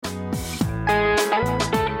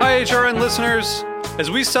HRN listeners.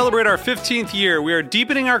 As we celebrate our 15th year, we are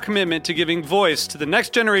deepening our commitment to giving voice to the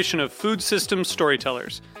next generation of food systems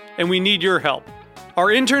storytellers, and we need your help. Our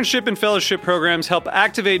internship and fellowship programs help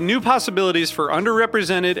activate new possibilities for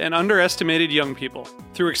underrepresented and underestimated young people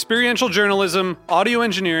through experiential journalism, audio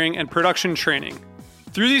engineering, and production training.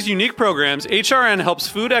 Through these unique programs, HRN helps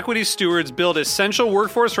food equity stewards build essential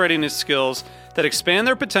workforce readiness skills that expand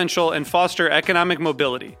their potential and foster economic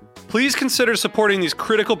mobility. Please consider supporting these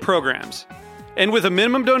critical programs. And with a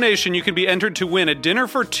minimum donation, you can be entered to win a dinner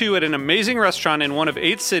for two at an amazing restaurant in one of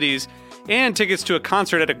 8 cities and tickets to a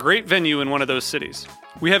concert at a great venue in one of those cities.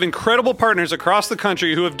 We have incredible partners across the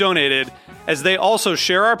country who have donated, as they also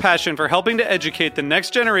share our passion for helping to educate the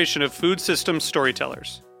next generation of food systems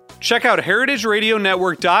storytellers. Check out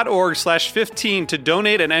heritageradionetwork.org/15 to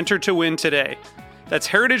donate and enter to win today. That's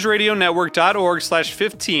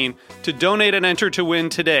heritageradionetwork.org/15 to donate and enter to win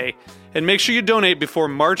today. And make sure you donate before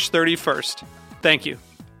March 31st. Thank you.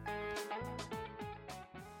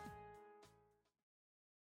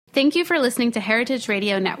 Thank you for listening to Heritage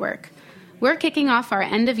Radio Network. We're kicking off our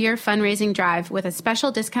end-of-year fundraising drive with a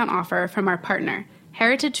special discount offer from our partner,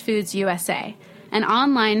 Heritage Foods USA, an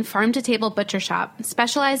online farm-to-table butcher shop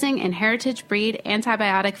specializing in heritage breed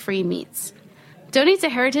antibiotic-free meats. Donate to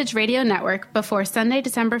Heritage Radio Network before Sunday,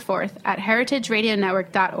 December 4th at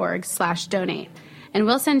heritageradionetwork.org/donate, and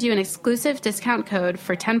we'll send you an exclusive discount code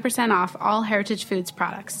for 10% off all Heritage Foods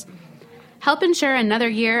products. Help ensure another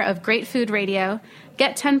year of great food radio,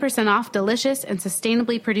 get 10% off delicious and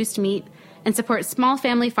sustainably produced meat, and support small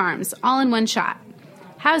family farms all in one shot.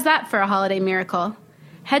 How's that for a holiday miracle?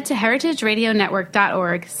 Head to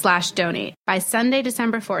heritageradionetwork.org/donate by Sunday,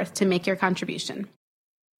 December 4th to make your contribution.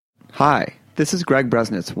 Hi, this is Greg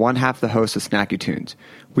Bresnitz, one half the host of Snacky Tunes.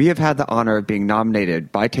 We have had the honor of being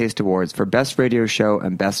nominated by Taste Awards for Best Radio Show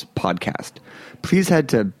and Best Podcast. Please head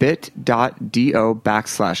to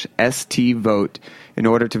bit.do/STVote in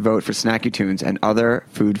order to vote for Snacky Tunes and other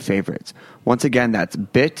food favorites. Once again, that's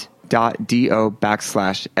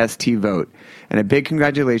bit.do/STVote. And a big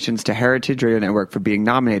congratulations to Heritage Radio Network for being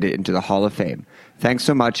nominated into the Hall of Fame. Thanks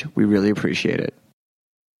so much. We really appreciate it.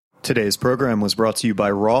 Today's program was brought to you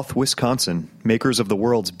by Roth, Wisconsin, makers of the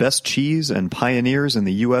world's best cheese and pioneers in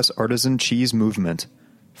the U.S. artisan cheese movement.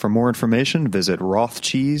 For more information, visit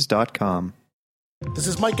rothcheese.com. This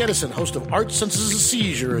is Mike Edison, host of Art, Senses, and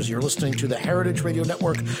Seizures. You're listening to the Heritage Radio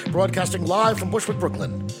Network, broadcasting live from Bushwick,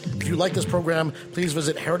 Brooklyn. If you like this program, please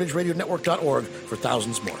visit heritageradionetwork.org for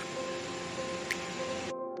thousands more.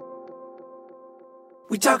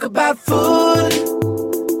 We talk about food,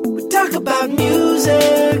 we talk about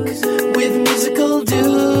music, with musical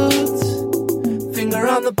dudes. Finger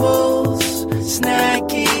on the pulse,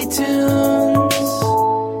 Snacky Tunes.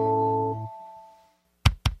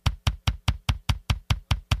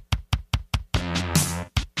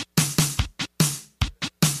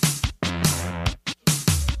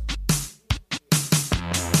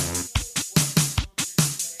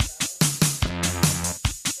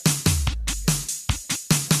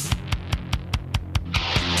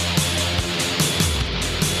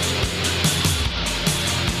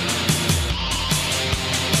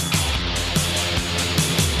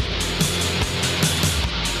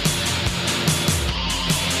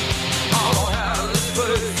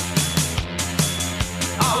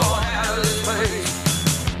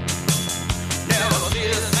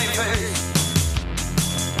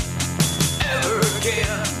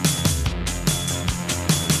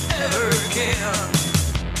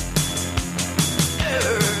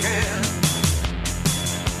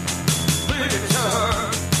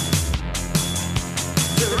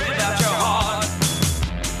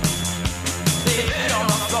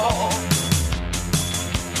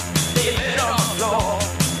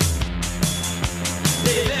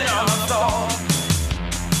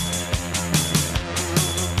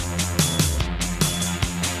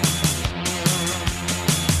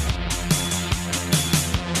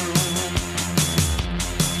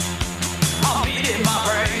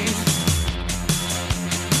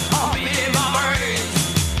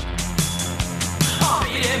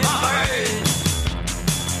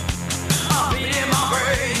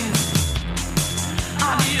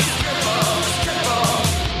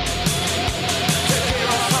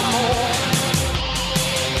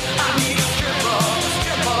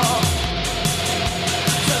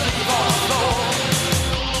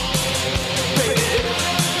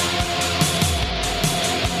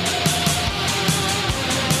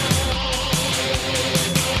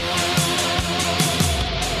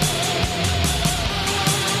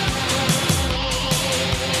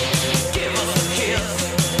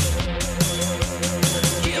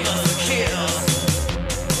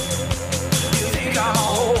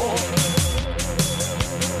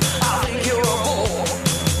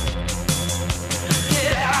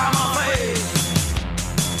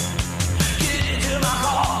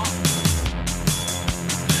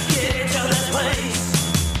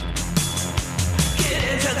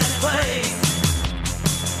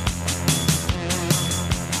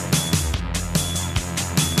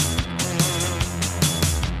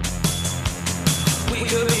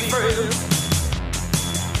 could be friends.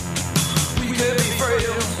 We could be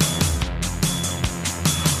friends.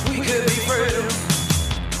 We could be friends.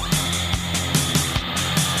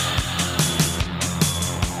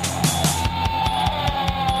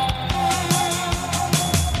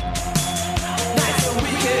 Nights and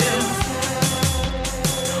weekends.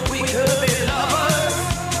 We could be lovers.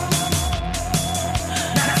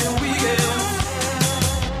 Nights and weekends.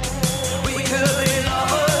 We could be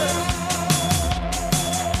lovers.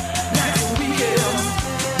 Nights and weekends.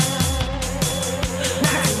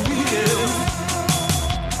 Nights and weekends.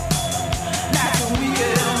 Nights and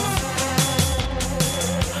weekends.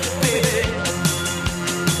 Baby.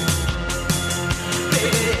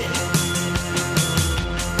 Baby.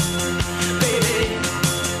 Baby.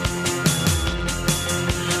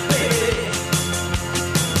 Baby.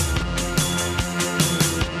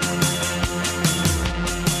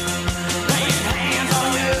 Laying hands on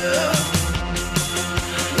you.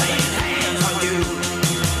 Laying hands on you.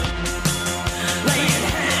 Laying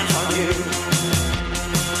hands on you.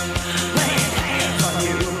 Laying hands on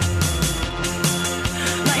you.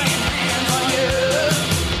 Laying hands on you.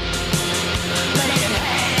 Laying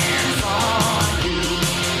hands on you.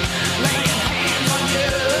 Laying hands on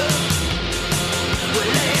you. We're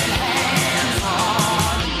laying hands on you.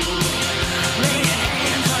 Laying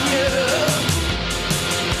hands on you.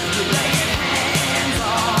 We're laying hands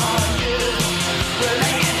on you. We're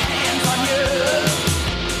laying hands on you.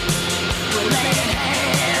 We're laying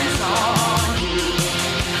hands on you.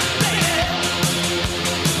 Baby.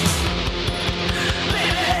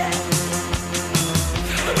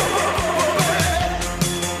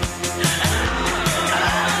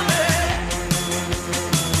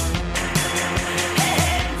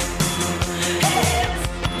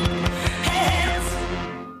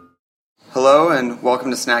 Hello and welcome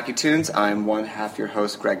to Snacky Tunes. I'm one half your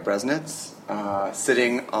host, Greg Bresnitz,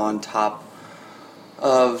 sitting on top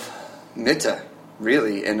of Mitte,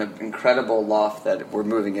 really, in an incredible loft that we're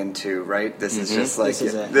moving into, right? This is just like, This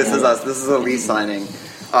is it. this is Yeah. us. This is a lease signing.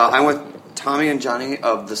 I'm with Tommy and Johnny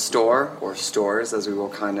of The Store, or Stores, as we will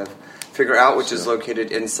kind of figure out, which is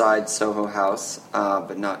located inside Soho House,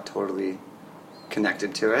 but not totally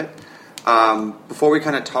connected to it. Before we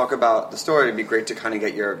kind of talk about the story, it'd be great to kind of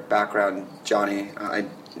get your background, Johnny. I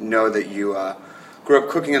know that you grew up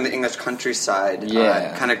cooking in the English countryside.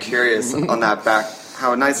 Yeah. Kind of curious on that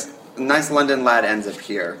how a nice London lad ends up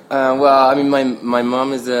here. Well, I mean, my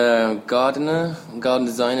mum is a garden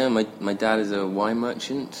designer. My dad is a wine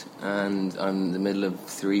merchant, and I'm in the middle of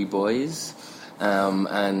three boys.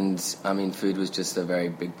 And I mean, food was just a very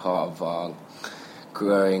big part of our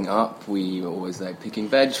growing up. We were always like picking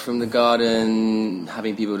veg from the garden,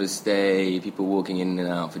 having people to stay, people walking in and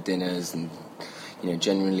out for dinners, and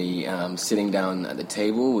generally sitting down at the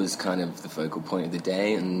table was kind of the focal point of the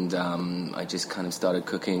day. And I just kind of started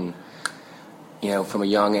cooking, from a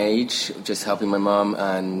young age, just helping my mum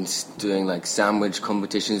and doing like sandwich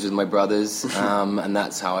competitions with my brothers, and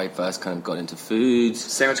that's how I first kind of got into food.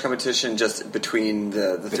 Sandwich competition just between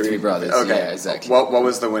the three brothers. Okay, Yeah, exactly. What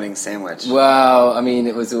was the winning sandwich? Well, I mean,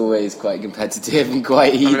 it was always quite competitive and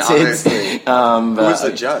quite heated. Obviously. Who Who was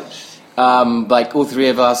the judge? Like all three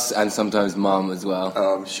of us, and sometimes mum as well.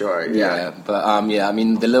 Oh, I'm sure. But I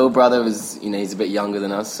mean, the little brother was, he's a bit younger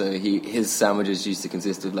than us, so his sandwiches used to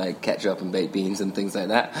consist of like ketchup and baked beans and things like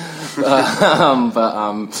that.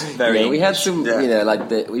 We had some,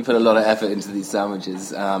 we put a lot of effort into these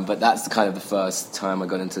sandwiches. But that's kind of the first time I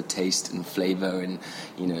got into taste and flavor, and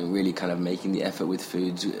really kind of making the effort with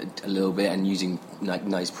food a little bit, and using like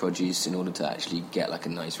nice produce in order to actually get like a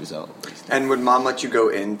nice result. And would mom let you go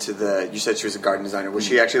into you said she was a garden designer, would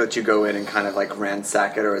she actually let you go in and kind of like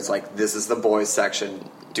ransack it, or it's like, this is the boys section,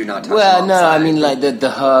 do not touch Well, mom's no, side? I mean, like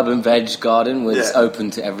the herb and veg garden was open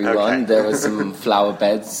to everyone. Okay. There were some flower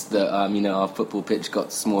beds that, our football pitch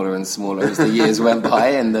got smaller and smaller as the years went by,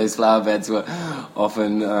 and those flower beds were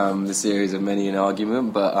often the series of many an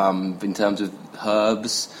argument. But in terms of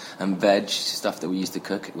herbs and veg stuff that we used to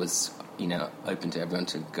cook, it was, open to everyone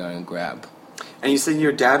to go and grab. And you said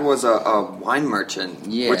your dad was a wine merchant,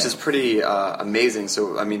 which is pretty amazing.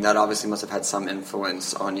 So, I mean, that obviously must have had some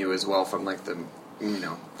influence on you as well from, like,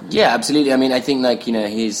 Yeah, absolutely. I mean, I think, like,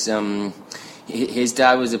 his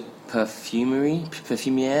dad was a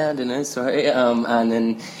perfumier, I don't know, sorry. And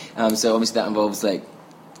then, so obviously that involves, like,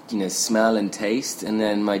 smell and taste. And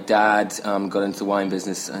then my dad got into the wine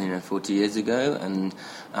business, 40 years ago, and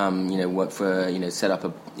Worked for set up a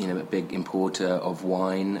big importer of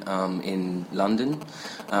wine in London,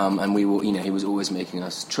 and we were he was always making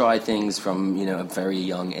us try things from a very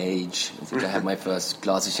young age. I think I had my first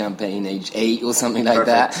glass of champagne age 8 or something like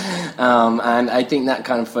that, and I think that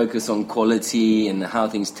kind of focus on quality and how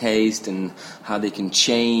things taste and how they can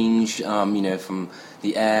change, from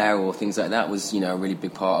the air or things like that was a really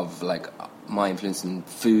big part of my influence in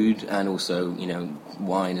food and also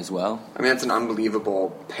wine as well. I mean, that's an unbelievable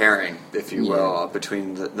pairing, if you will,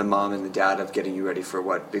 between the mom and the dad of getting you ready for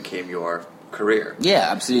what became your career. Yeah,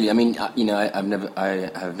 absolutely. I mean, I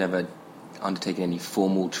have never undertaken any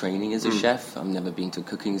formal training as a chef. I've never been to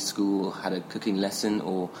cooking school, had a cooking lesson,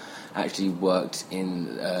 or actually worked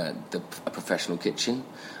in a professional kitchen.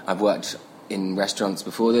 I've worked in restaurants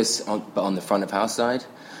before this, but on the front of house side.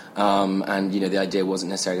 And the idea wasn't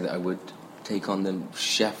necessarily that I would take on the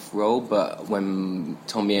chef role, but when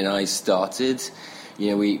Tommy and I started,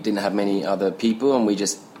 we didn't have many other people, and we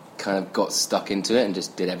just kind of got stuck into it and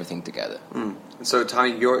just did everything together. So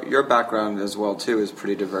Tommy, your background as well too is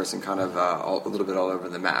pretty diverse and kind of a little bit all over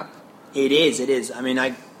the map. It is. I mean,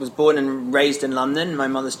 I was born and raised in London. My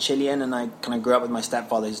mother's Chilean, and I kind of grew up with my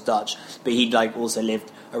stepfather who's Dutch, but he'd also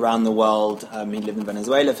lived around the world. He lived in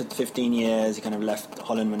Venezuela for 15 years. He kind of left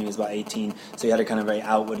Holland when he was about 18, so he had a kind of very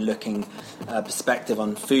outward-looking perspective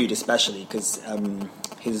on food, especially because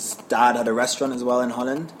his dad had a restaurant as well in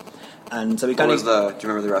Holland, and so we kind of. Do you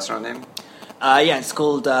remember the restaurant name? Yeah, it's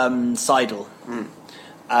called Seidel.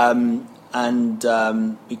 And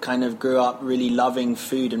we kind of grew up really loving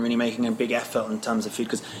food and really making a big effort in terms of food,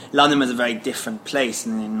 because London was a very different place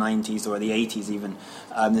in the 90s or the 80s even.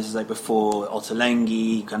 This is before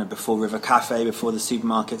Ottolenghi, kind of before River Cafe, before the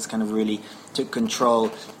supermarkets kind of really took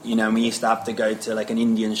control, and we used to have to go to an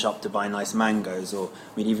Indian shop to buy nice mangoes, or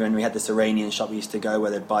we had this Iranian shop we used to go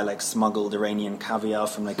where they'd buy smuggled Iranian caviar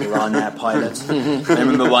from Iran air pilots. I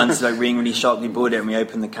remember once being really shocked, we bought it and we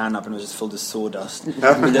opened the can up and it was just filled with sawdust.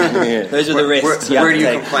 Those are the risks where do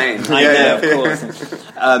you complain? I know, of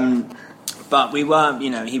course. But we were,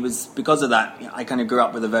 he was, because of that, I kind of grew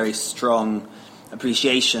up with a very strong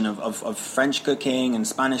appreciation of French cooking and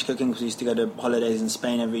Spanish cooking, because we used to go to holidays in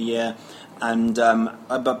Spain every year, and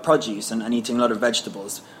but produce and eating a lot of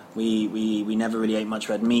vegetables. We never really ate much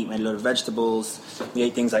red meat. We ate a lot of vegetables. We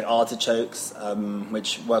ate things like artichokes,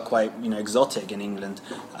 which were quite exotic in England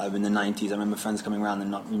in the 90s. I remember friends coming around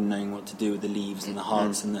and not even knowing what to do with the leaves and the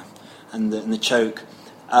hearts and the choke.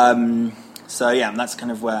 So yeah, that's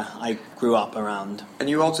kind of where I grew up around. And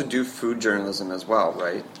you also do food journalism as well,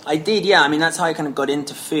 right? I did, yeah. I mean, that's how I kind of got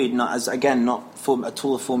into food. Not at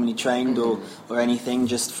all formally trained or anything.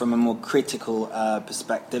 Just from a more critical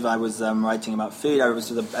perspective, I was writing about food. I was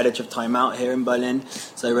the editor of Time Out here in Berlin,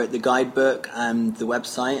 so I wrote the guidebook and the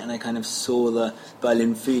website, and I kind of saw the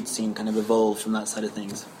Berlin food scene kind of evolve from that side of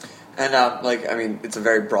things. And, it's a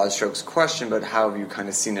very broad strokes question, but how have you kind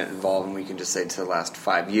of seen it evolve? And we can just say to the last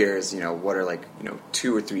 5 years, what are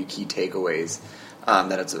 2 or 3 key takeaways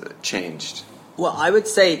that it's changed? Well, I would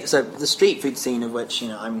say, so the street food scene, of which,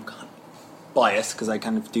 I'm biased because I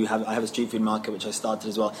kind of I have a street food market which I started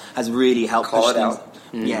as well, has really helped push things.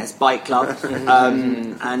 Yes, Bike Club.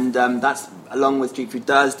 And that's, along with Street Food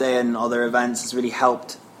Thursday and other events, has really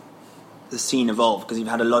helped the scene evolve, because you've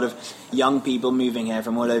had a lot of young people moving here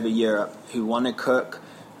from all over Europe who want to cook.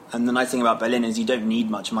 And the nice thing about Berlin is you don't need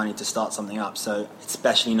much money to start something up, so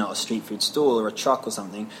especially not a street food stall or a truck or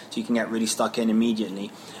something, so you can get really stuck in immediately.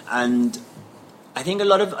 And I think a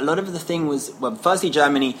lot of the thing was, well, firstly,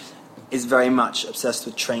 Germany is very much obsessed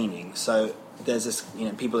with training. So there's this,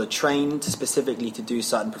 people are trained specifically to do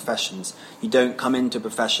certain professions. You don't come into a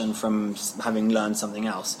profession from having learned something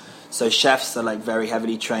else. So chefs are very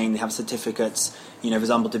heavily trained. They have certificates. For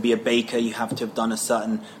example, to be a baker, you have to have done a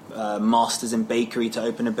certain masters in bakery to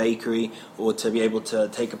open a bakery, or to be able to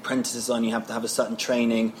take apprentices on, you have to have a certain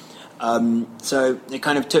training. So it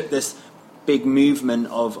kind of took this big movement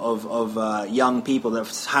of young people that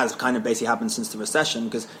has kind of basically happened since the recession,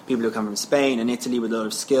 because people who come from Spain and Italy with a lot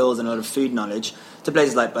of skills and a lot of food knowledge, to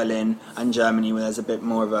places like Berlin and Germany where there's a bit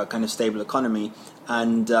more of a kind of stable economy,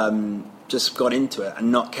 and just got into it and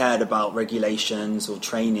not cared about regulations or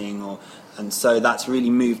training, and so that's really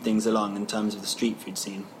moved things along in terms of the street food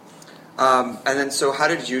scene. And then, so how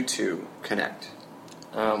did you two connect?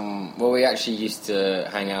 Well, we actually used to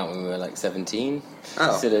hang out when we were 17.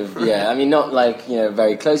 Oh. Sort of, yeah. I mean, not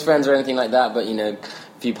very close friends or anything like that, but a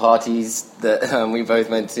few parties that we both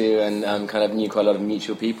went to, and kind of knew quite a lot of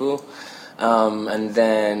mutual people. And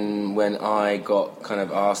then when I got kind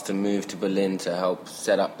of asked to move to Berlin to help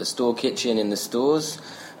set up the store kitchen in the stores,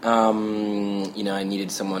 I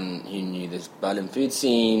needed someone who knew the Berlin food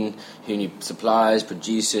scene, who knew suppliers,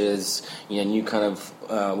 producers, knew kind of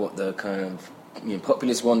what the kind of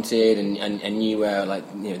populace wanted, and knew where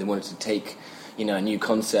they wanted to take a new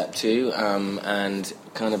concept too. And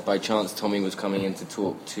kind of by chance, Tommy was coming in to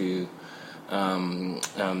talk to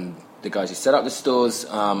the guys who set up the stores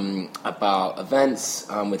about events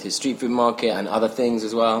with his street food market and other things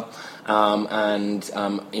as well. And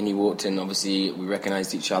he walked in. Obviously, we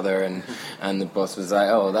recognised each other, and the boss was like,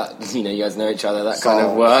 "Oh, that you guys know each other. That kind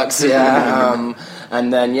of works." Yeah.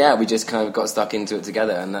 And then we just kind of got stuck into it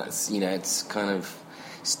together, and that's it's kind of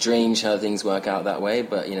strange how things work out that way,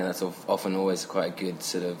 but that's often always quite a good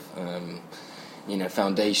sort of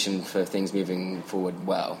foundation for things moving forward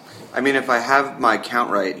well. I mean, if I have my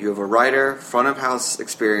count right, you have a writer, front of house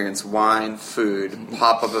experience, wine, food,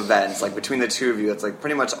 pop-up events. Like between the two of you, that's like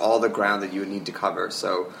pretty much all the ground that you would need to cover.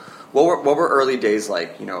 So what were early days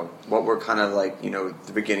like? What were kind of like,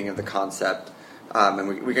 the beginning of the concept? And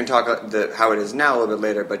we can talk how it is now a little bit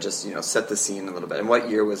later, but just, set the scene a little bit. And what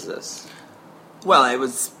year was this? Well, it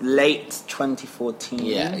was late 2014.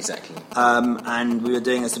 Yeah, exactly. And we were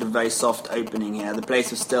doing a sort of very soft opening here. The place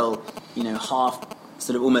was still,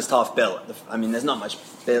 almost half built. I mean, there's not much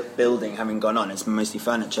building having gone on. It's mostly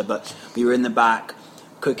furniture, but we were in the back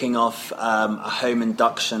cooking off a home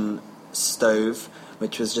induction stove,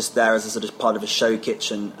 which was just there as a sort of part of a show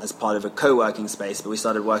kitchen, as part of a co-working space. But we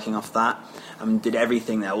started working off that and did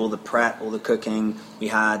everything there, all the prep, all the cooking. We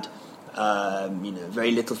had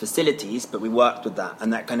very little facilities, but we worked with that,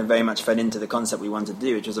 and that kind of very much fed into the concept we wanted to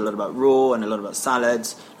do, which was a lot about raw and a lot about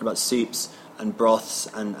salads, a lot about soups and broths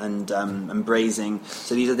and braising.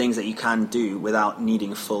 So these are things that you can do without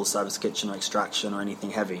needing a full service kitchen or extraction or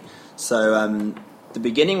anything heavy. So the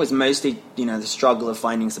beginning was mostly the struggle of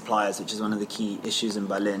finding suppliers, which is one of the key issues in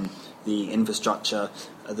Berlin. The infrastructure,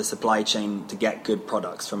 the supply chain to get good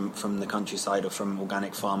products from the countryside or from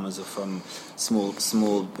organic farmers or from small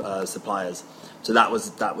suppliers. So that was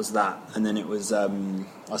that, and then it was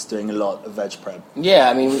us doing a lot of veg prep. Yeah,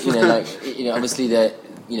 I mean, obviously the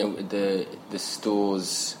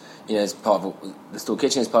stores, as part of the store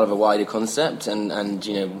kitchen is part of a wider concept, and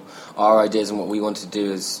our ideas and what we wanted to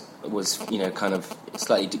do was kind of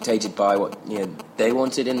slightly dictated by what they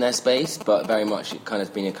wanted in their space, but very much it kind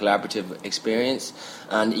of been a collaborative experience.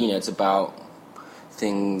 And it's about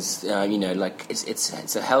things like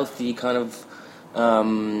it's a healthy kind of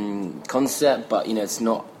concept, but it's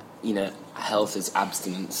not health as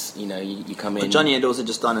abstinence. You come in. But Johnny had also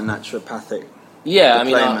just done a naturopathic. Yeah,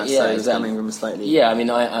 diploma, so it's coming from a slightly. Yeah, I mean,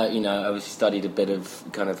 I studied a bit of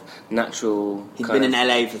kind of natural. He'd been in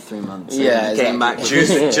LA for 3 months. So yeah, he came back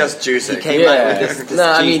just juicing. He came back with this. No,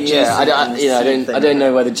 I mean, I don't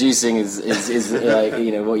know whether juicing is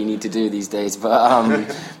what you need to do these days,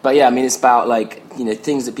 but yeah, I mean, it's about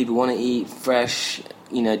things that people want to eat, fresh,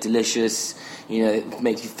 delicious. It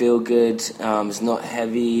makes you feel good. It's not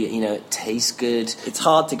heavy. It tastes good. It's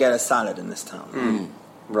hard to get a salad in this town.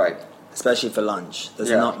 Right. Especially for lunch.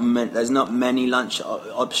 There's not many lunch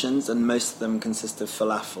options, and most of them consist of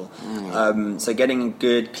falafel. So getting a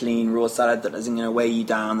good, clean, raw salad that doesn't weigh you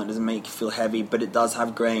down, that doesn't make you feel heavy, but it does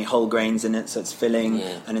have whole grains in it, so it's filling,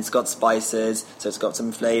 and it's got spices, so it's got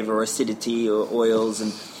some flavour or acidity or oils,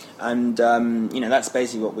 and that's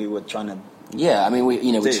basically what we were trying to. Yeah, I mean, we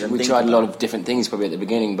tried a lot of different things probably at the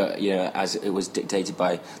beginning, but as it was dictated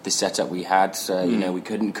by the setup we had, so we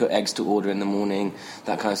couldn't cook eggs to order in the morning,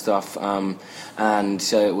 that kind of stuff, and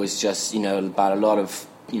so it was just about a lot of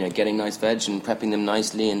getting nice veg and prepping them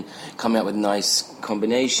nicely and coming up with nice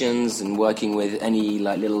combinations and working with any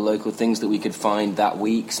little local things that we could find that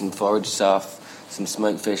week, some forage stuff. Some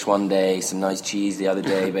smoked fish one day, some nice cheese the other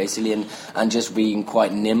day, basically, and just being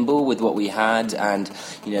quite nimble with what we had, and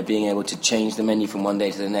being able to change the menu from one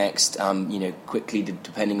day to the next, quickly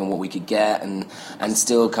depending on what we could get, and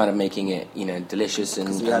still kind of making it delicious.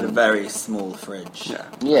 And we had a very small fridge.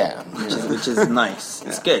 Yeah, which is nice.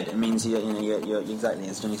 It's good. It means you're exactly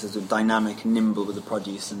as Johnny says, dynamic, nimble with the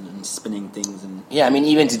produce and spinning things. And yeah, I mean,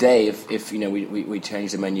 even today, if we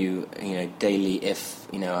change the menu daily, if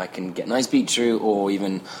I can get nice beetroot, or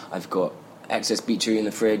even I've got excess beetroot in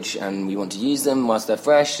the fridge and we want to use them whilst they're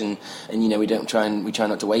fresh, and we try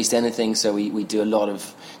not to waste anything, so we do a lot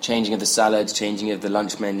of changing of the salads, changing of the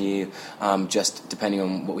lunch menu, just depending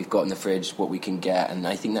on what we've got in the fridge, what we can get, and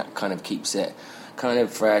I think that kind of keeps it kind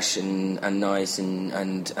of fresh and nice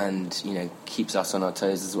and keeps us on our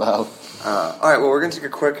toes as well. All right, well, we're going to take a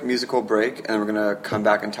quick musical break, and we're going to come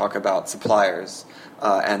back and talk about suppliers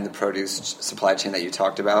and the produce supply chain that you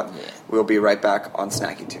talked about. Yeah. We'll be right back on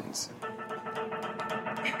Snacky Tunes.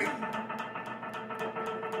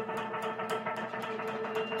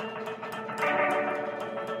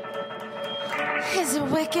 Is it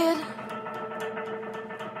wicked?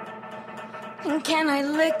 And can I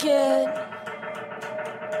lick it?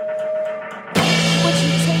 Would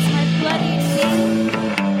you taste my bloody feet?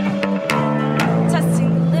 Testing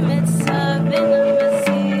the limits of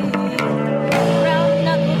intimacy. Round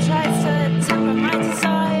knuckle tries to temper my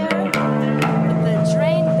desire, but the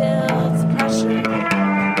drain builds pressure.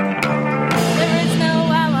 There is no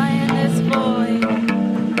ally in this void.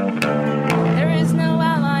 There is no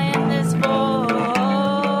ally in this void.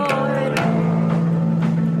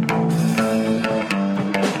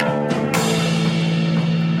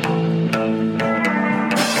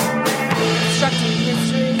 Constructing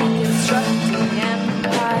history, constructing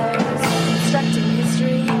empires. Constructing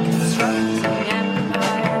history, constructing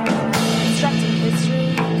empires. Constructing history,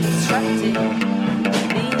 constructing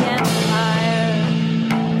the empire.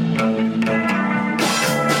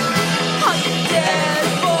 How you dead,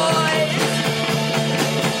 boys?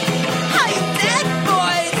 How you dead,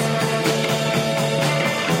 boys?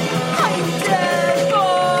 How you dead,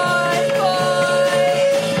 boys, boys?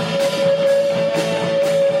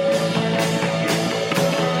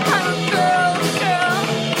 I'm a girl's girl.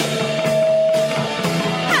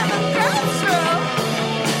 I'm a girl's girl.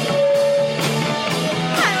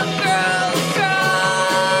 I'm a girl's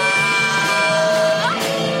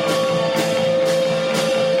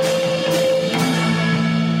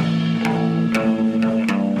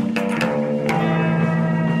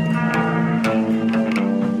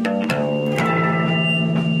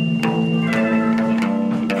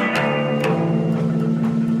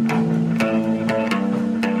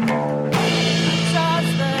Who draws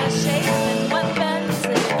the shape and what bends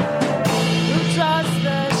it? Who draws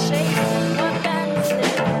the shape and what bends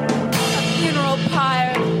it? A funeral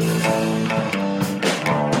pyre.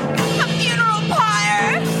 A funeral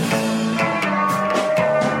pyre.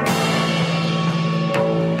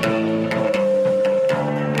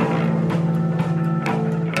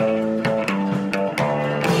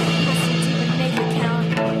 Pressing deep and make it count.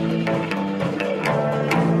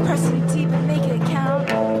 Pressing deep and make it count.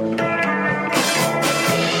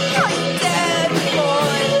 How you dead,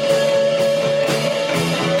 boy?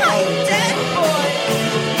 How you dead, boy?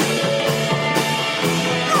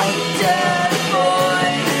 How you dead, boy,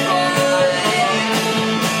 boy?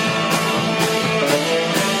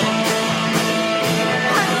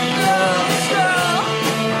 I'm a girl's girl.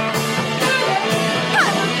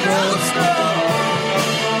 I'm a girl's girl.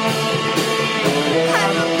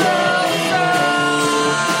 I'm a girl's girl.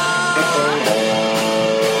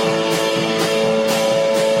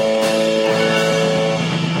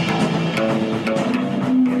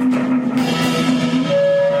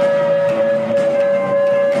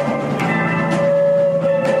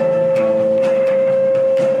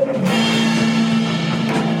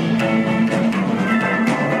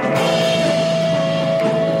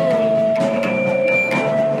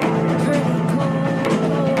 Pretty cool.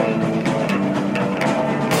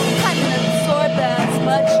 I can absorb as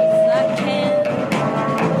much as I can.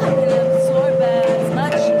 I can absorb as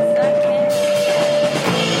much as I can.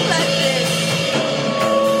 Let this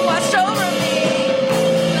wash over me.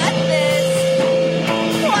 Let this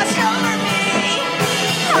wash over me.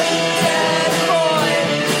 How you dead, boy?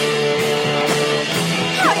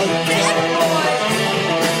 How you dead, boy?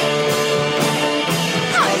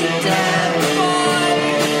 How you dead, boy,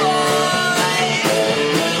 boy?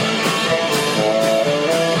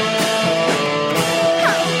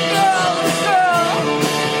 I'm a girl's girl.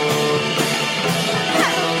 I'm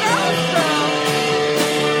a girl's girl. I'm a girl's girl. How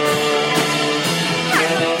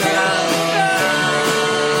you dead, boy?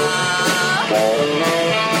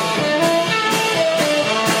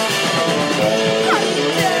 How you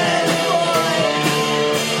dead, boy?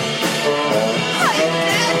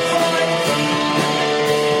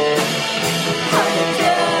 How you dead,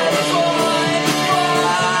 boy,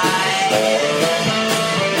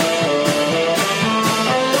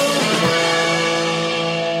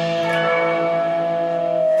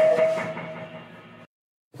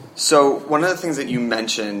 So one of the things that you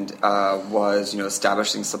mentioned was,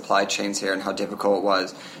 establishing supply chains here and how difficult it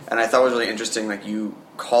was, and I thought it was really interesting. Like, you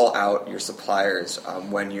call out your suppliers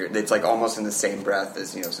when it's like almost in the same breath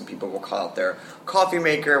as some people will call out their coffee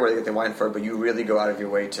maker where they get their wine for, but you really go out of your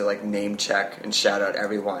way to like name check and shout out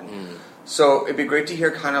everyone. So it'd be great to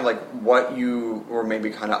hear kind of like what you were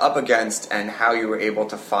maybe kind of up against and how you were able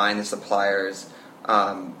to find the suppliers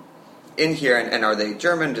in here, and are they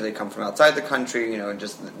German? Do they come from outside the country? And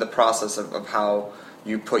just the process of how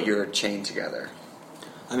you put your chain together.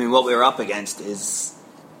 I mean, what we're up against is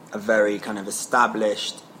a very kind of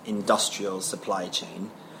established industrial supply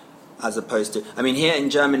chain, as opposed to, I mean, here in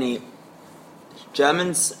Germany,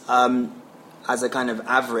 Germans as a kind of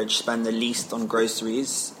average, spend the least on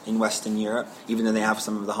groceries in Western Europe, even though they have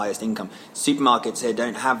some of the highest income. Supermarkets here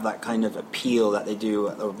don't have that kind of appeal that they do,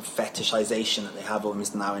 or fetishization that they have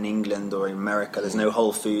almost now in England or in America. There's no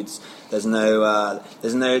Whole Foods. There's no.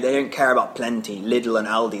 They don't care about plenty. Lidl and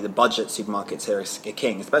Aldi, the budget supermarkets here, are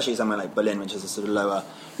king, especially somewhere like Berlin, which is a sort of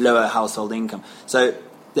lower household income. So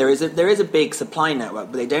there is a big supply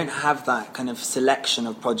network, but they don't have that kind of selection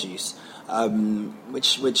of produce,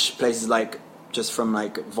 which places like, just from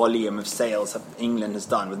like volume of sales, England has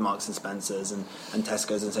done with Marks and Spencers and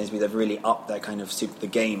Tesco's and Sainsbury's. They've really upped their kind of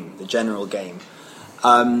the general game.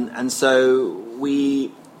 And so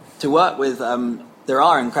to work with, there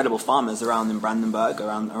are incredible farmers around in Brandenburg,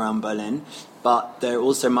 around Berlin, but they're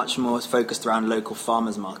also much more focused around local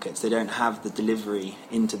farmers markets. They don't have the delivery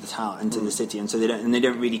into the town, into the city, and so they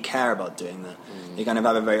don't really care about doing that. They kind of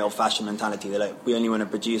have a very old-fashioned mentality. They're like, we only want to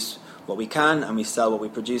produce what we can, and we sell what we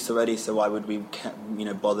produce already, so why would we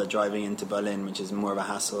bother driving into Berlin, which is more of a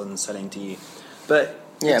hassle than selling to you. But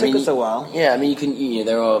it took us a while. Yeah, I mean,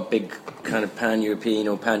 there are big kind of pan-European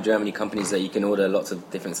or pan-Germany companies that you can order lots of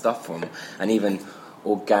different stuff from, and even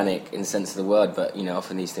organic in the sense of the word, but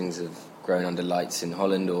often these things have grown under lights in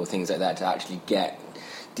Holland or things like that. To actually get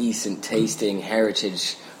decent tasting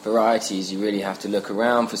heritage varieties, you really have to look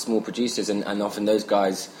around for small producers, and often those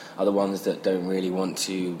guys are the ones that don't really want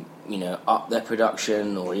to up their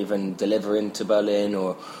production or even deliver into Berlin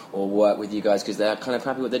or work with you guys, because they're kind of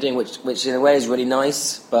happy what they're doing, which in a way is really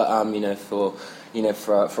nice, but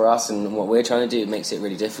for us and what we're trying to do, it makes it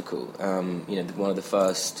really difficult. One of the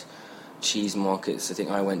first cheese markets I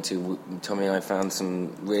think I went to, Tommy and I found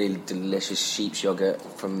some really delicious sheep's yogurt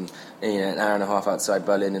from an hour and a half outside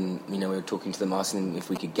Berlin, and we were talking to them, asking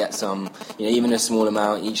if we could get some, even a small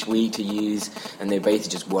amount each week to use, and they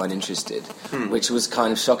basically just weren't interested, which was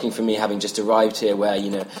kind of shocking for me, having just arrived here, where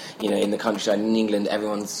in the countryside in England,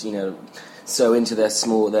 everyone's so into their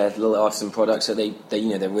little artisan products, so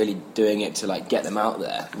they're really doing it to like get them out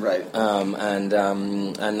there, right? And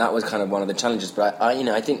that was kind of one of the challenges. But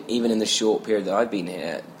I think even in the short period that I've been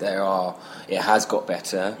here, it has got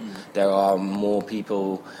better. There are more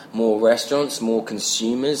people, more restaurants, more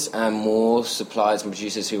consumers, and more suppliers and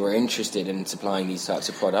producers who are interested in supplying these types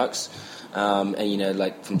of products.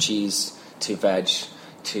 Like from cheese to veg,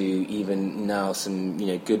 to even now some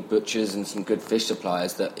good butchers and some good fish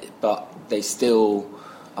suppliers, but they still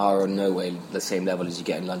are in no way the same level as you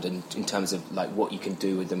get in London in terms of like what you can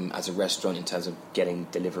do with them as a restaurant in terms of getting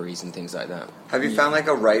deliveries and things like that. Have you found like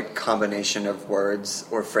a right combination of words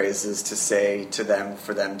or phrases to say to them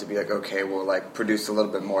for them to be like, okay, we'll like produce a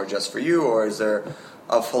little bit more just for you, or is there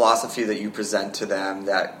a philosophy that you present to them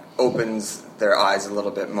that opens their eyes a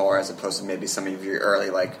little bit more, as opposed to maybe some of your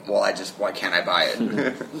early like, why can't I buy it?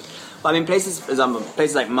 Well, I mean, places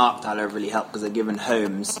like Markthalle have really helped, because they're given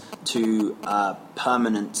homes to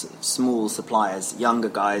permanent small suppliers, younger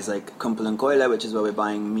guys like Kumpel and Keule, which is where we're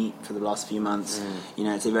buying meat for the last few months.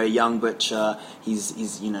 It's a very young butcher. He's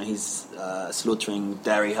slaughtering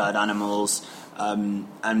dairy herd animals,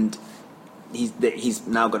 and he's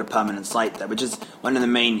now got a permanent site there, which is one of the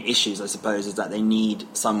main issues, I suppose, is that they need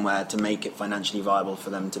somewhere to make it financially viable for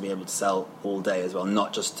them to be able to sell all day as well,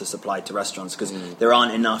 not just to supply to restaurants, because there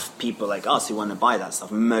aren't enough people like us who want to buy that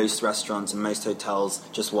stuff. Most restaurants and most hotels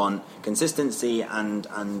just want consistency and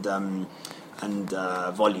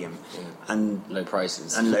volume and low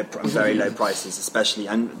prices and very low prices, especially,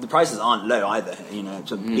 and the prices aren't low either.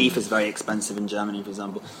 So beef is very expensive in Germany, for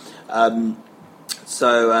example.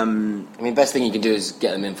 So, best thing you can do is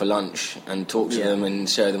get them in for lunch and talk to them and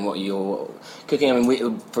show them what you're cooking. We,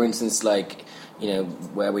 for instance, like,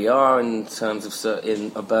 where we are in terms of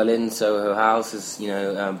in Berlin, Soho House is,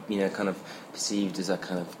 kind of perceived as a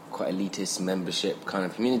kind of quite elitist membership kind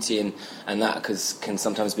of community, and that can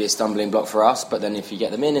sometimes be a stumbling block for us. But then if you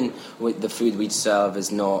get them in, and the food we serve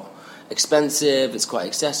is not expensive, it's quite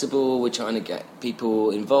accessible, we're trying to get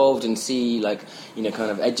people involved and see, like,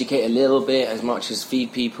 kind of educate a little bit as much as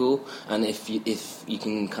feed people. And if you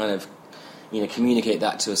can kind of communicate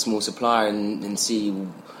that to a small supplier and see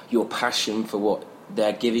your passion for what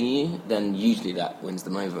they're giving you, then usually that wins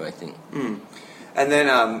them over, I think. And then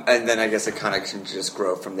I guess it kind of can just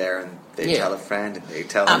grow from there, and they tell a friend, and they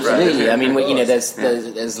tell a friend. Absolutely.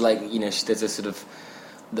 There's like, there's a sort of,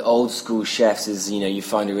 the old school chefs is, you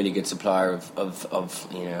find a really good supplier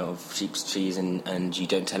of sheep's cheese and you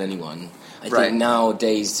don't tell anyone. I think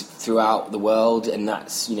nowadays throughout the world, and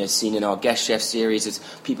that's seen in our guest chef series, is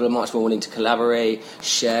people are much more willing to collaborate,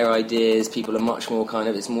 share ideas. People are much more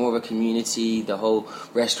it's more of a community, the whole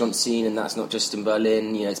restaurant scene, and that's not just in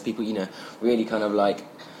Berlin. It's people really kind of like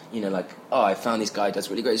like, oh, I found this guy who does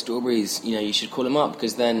really great strawberries, you should call him up,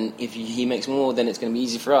 because then if he makes more, then it's going to be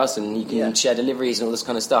easy for us, and you can share deliveries and all this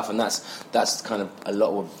kind of stuff, and that's kind of a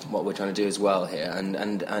lot of what we're trying to do as well here.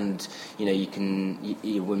 And you can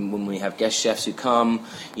when we have guest chefs who come,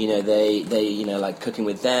 they like cooking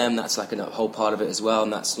with them, that's like a whole part of it as well,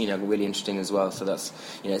 and that's really interesting as well. So that's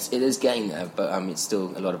it is getting there, but it's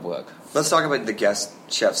still a lot of work. Let's talk about the guest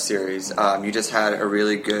chef series. You just had a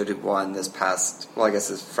really good one this past, well, I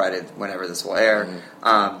guess it's Friday, whenever this will air,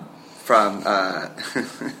 from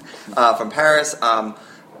Paris.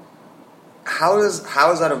 How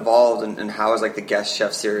has that evolved, and how has like the guest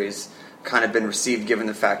chef series kind of been received, given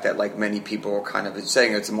the fact that like many people are kind of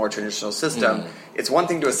saying it's a more traditional system? It's one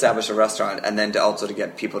thing to establish a restaurant, and then to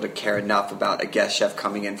get people to care enough about a guest chef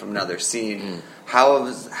coming in from another scene. How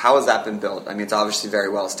has that been built? I mean, it's obviously very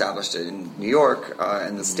well established in New York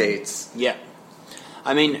and the States. Yeah,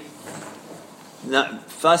 I mean,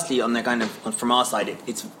 firstly, on the kind of from our side,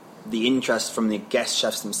 it's the interest from the guest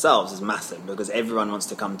chefs themselves is massive, because everyone wants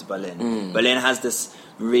to come to Berlin. Berlin has this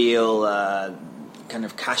real kind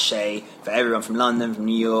of cachet for everyone from London, from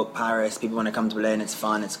New York, Paris. People want to come to Berlin. It's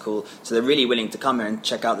fun, it's cool, so they're really willing to come here and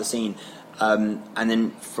check out the scene. And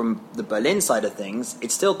then from the Berlin side of things,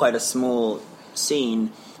 it's still quite a small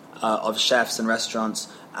scene of chefs and restaurants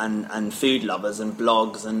and food lovers and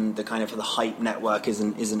blogs, and the kind of the hype network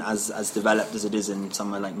isn't as developed as it is in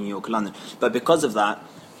somewhere like New York or London. But because of that,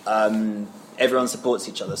 everyone supports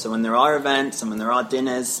each other. So when there are events and when there are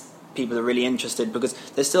dinners, people are really interested, because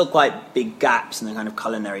there's still quite big gaps in the kind of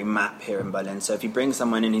culinary map here in Berlin. So if you bring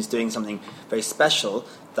someone in who's doing something very special,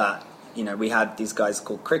 that we had these guys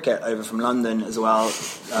called Cricket over from London as well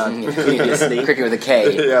previously. Cricket with a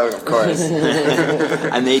K. Yeah, of course.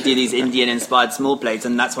 And they do these Indian-inspired small plates,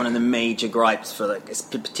 and that's one of the major gripes for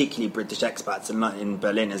particularly British expats in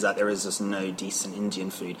Berlin, is that there is just no decent Indian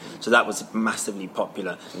food. So that was massively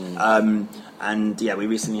popular. And we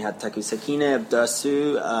recently had Taku Sekine of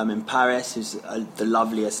Dersu in Paris, who's the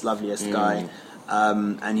loveliest guy.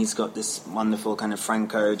 And he's got this wonderful kind of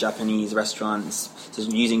Franco-Japanese restaurants, so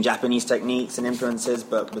using Japanese techniques and influences,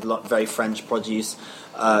 but with very French produce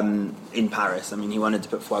in Paris. I mean, he wanted to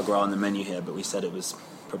put foie gras on the menu here, but we said it was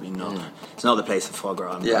probably not. It's not the place for foie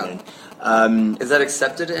gras in Berlin. Is that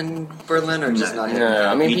accepted in Berlin, or just not here? No,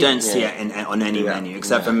 I mean, you don't see it on any menu,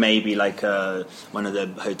 except for maybe like one of the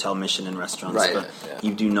Hotel Michelin restaurants. Right. But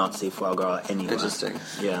you do not see foie gras anywhere. Interesting.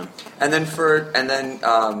 Yeah. And then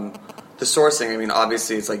the sourcing, I mean,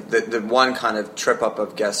 obviously it's like the one kind of trip up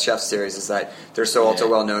of Guest Chef series is that they're so also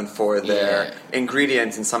well known for their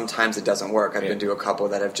ingredients, and sometimes it doesn't work. I've been to a couple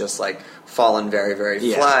that have just like fallen very, very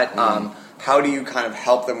flat. How do you kind of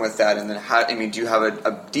help them with that? And then do you have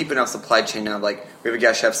a deep enough supply chain now? Like, we have a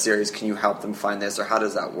Guest Chef series, can you help them find this, or how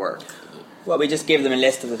does that work? Well, we just give them a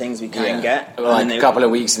list of the things we can get. Like a couple of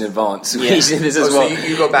weeks in advance. So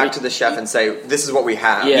you go back to the chef and say, this is what we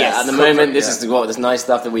have. At the moment, this is this nice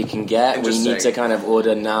stuff that we can get. We need to kind of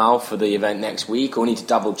order now for the event next week, or we need to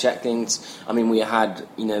double check things. I mean, we had,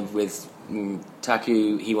 with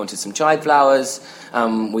Taku, he wanted some chive flowers.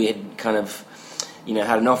 We had kind of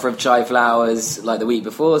had an offer of chive flowers like the week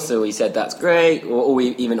before, so we said that's great, or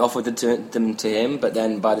we even offered them to him, but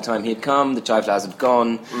then by the time he'd come, the chive flowers had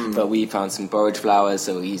gone, but we found some borage flowers,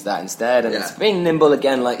 so we used that instead, and it's being nimble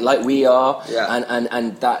again, like we are,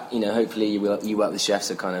 and that, hopefully you work with chefs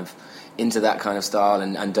are kind of into that kind of style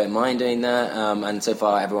and don't mind doing that, and so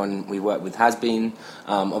far everyone we work with has been.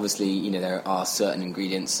 Obviously, there are certain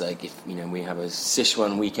ingredients, like if we have a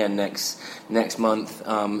Sichuan weekend next month,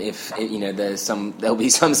 there'll be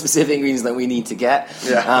some specific ingredients that we need to get,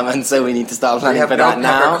 and so we need to start planning for that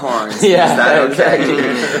now. Peppercorns. Is that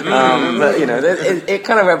okay? But it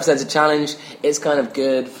kind of represents a challenge. It's kind of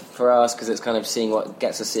good for us because it's kind of seeing what's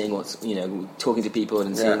talking to people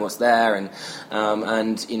and seeing what's there, and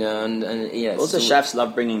also chefs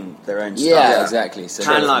love bringing their own stuff. Yeah, exactly. So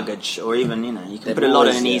hand luggage, or even you can put a lot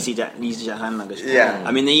in an EasyJet hand luggage. Yeah,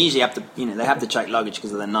 I mean they usually have to they have to check luggage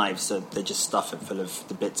because of their knives, so they just stuff it full of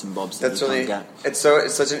the bits and bobs that you can't get. It's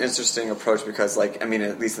such an interesting approach because at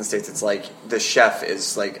least in the States it's like the chef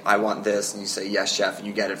is like, I want this, and you say yes chef, and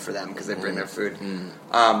you get it for them because they bring their food.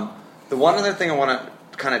 The one other thing I want to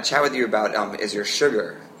kind of chat with you about is your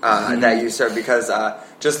sugar that you serve, because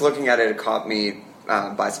just looking at it caught me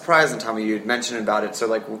by surprise, and Tommy, you'd mentioned about it.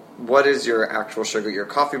 So what is your actual sugar, your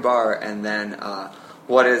coffee bar, and then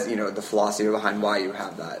what is the philosophy behind why you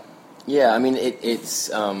have that? Yeah, I mean it's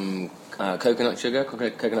coconut sugar,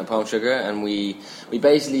 coconut palm sugar, and we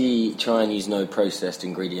basically try and use no processed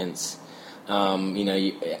ingredients.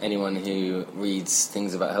 Anyone who reads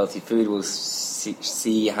things about healthy food will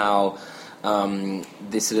see how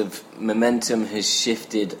this sort of momentum has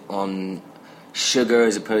shifted on sugar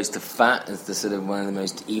as opposed to fat as the sort of one of the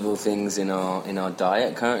most evil things in our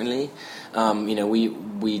diet currently.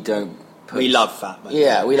 We don't. We love fat.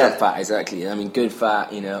 Yeah, we love fat, exactly. I mean, good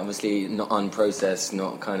fat, obviously not unprocessed,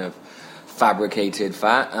 not kind of fabricated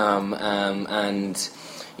fat. And,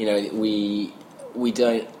 we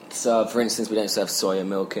don't serve, for instance, we don't serve soya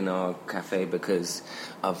milk in our cafe because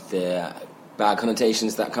of the bad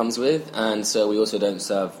connotations that comes with. And so we also don't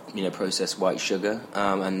serve, processed white sugar.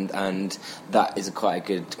 And that is quite a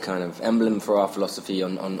good kind of emblem for our philosophy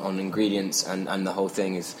on ingredients. And the whole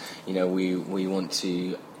thing is, we want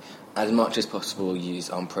to, as much as possible, use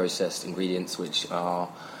unprocessed ingredients, which are,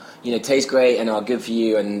 taste great and are good for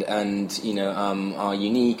you and are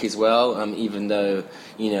unique as well. Even though,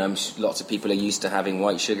 lots of people are used to having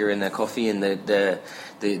white sugar in their coffee, and the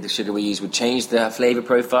sugar we use would change the flavour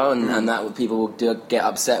profile, and that people will get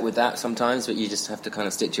upset with that sometimes. But you just have to kind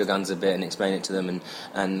of stick to your guns a bit and explain it to them,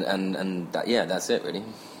 and that, that's it really.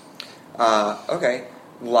 Okay,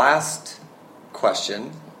 last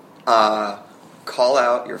question. Call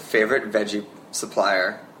out your favorite veggie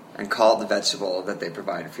supplier and call it the vegetable that they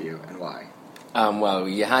provide for you and why. Well,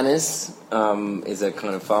 Johannes is a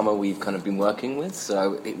kind of farmer we've kind of been working with,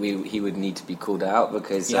 so he would need to be called out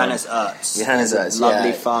because Johannes Ertz. Johannes Ertz,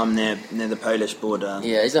 lovely farm near the Polish border.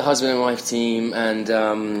 Yeah, he's a husband and wife team, and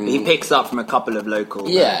he picks up from a couple of local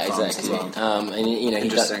farms exactly. as well. And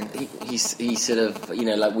interesting. He sort of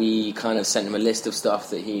like we kind of sent him a list of stuff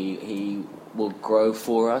that he will grow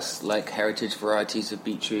for us, like heritage varieties of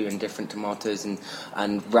beetroot and different tomatoes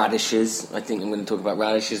and radishes. I think I'm going to talk about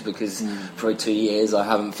radishes because for 2 years I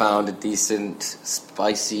haven't found a decent,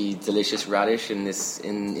 spicy, delicious radish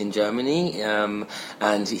in Germany.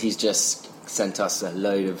 And he's just sent us a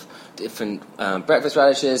load of different breakfast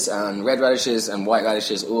radishes and red radishes and white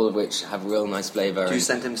radishes, all of which have real nice flavour. Do you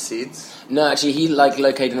send him seeds? No, actually, he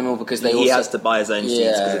located them all because he has to buy his own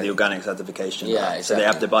seeds because of the organic certification. Yeah, exactly. So they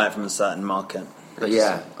have to buy it from a certain market. But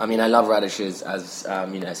yeah, I mean, I love radishes as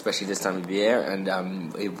especially this time of year,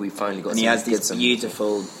 and we finally got. And he has these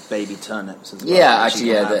beautiful baby turnips as well. Yeah,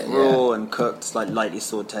 actually, raw and cooked, like lightly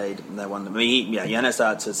sautéed. They're wonderful. Johannes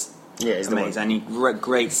Ertz is. Yeah, it's amazing. And he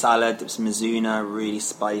great salad. It's Mizuna, really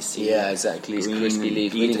spicy. Yeah, exactly. It's crispy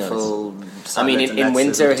leaf, beautiful. Really nice. I mean, in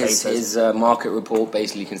winter, his market report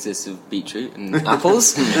basically consists of beetroot and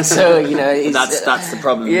apples. So that's the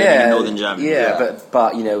problem in northern Germany. Yeah,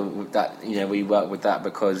 but we work with that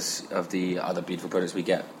because of the other beautiful products we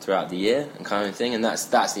get throughout the year and kind of thing. And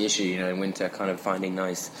that's the issue. In winter, kind of finding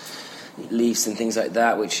nice leaves and things like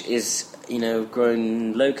that, which is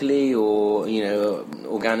grown locally or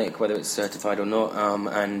organic, whether it's certified or not,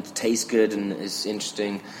 and tastes good and is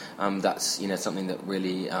interesting. That's something that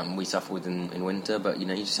really we suffer with in winter. But you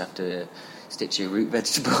just have to stick to your root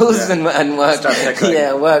vegetables and work.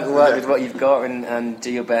 Work with what you've got and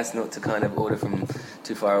do your best not to kind of order from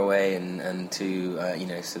too far away and to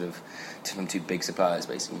from too big suppliers,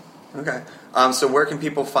 basically. Okay. So where can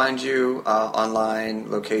people find you online,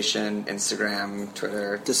 location, Instagram,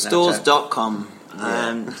 Twitter, thestores.com.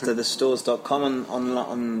 So thestores.com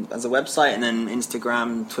on as a website, and then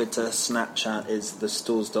Instagram, Twitter, Snapchat is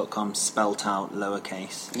thestores.com, spelt out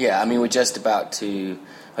lowercase. Yeah, I mean, we're just about to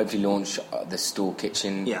hopefully launch the Store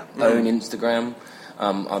Kitchen own Instagram.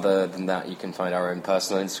 Other than that, you can find our own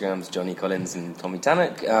personal Instagrams, Johnny Collins and Tommy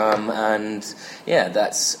Tannock, and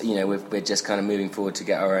that's we're just kind of moving forward to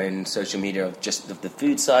get our own social media of just the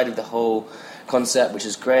food side of the whole concept, which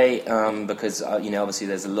is great because obviously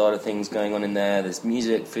there's a lot of things going on in there. There's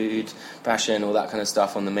music, food, fashion, all that kind of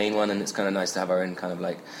stuff on the main one, and it's kind of nice to have our own kind of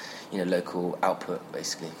local output,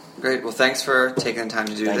 basically. Great. Well, thanks for taking the time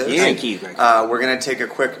to do this. Thank you, Greg. We're going to take a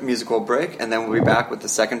quick musical break, and then we'll be back with the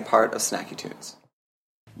second part of Snacky Tunes.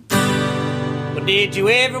 Well, did you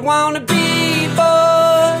ever want to be,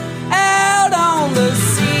 boy, out on the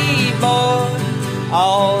seaboard?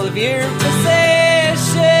 All of your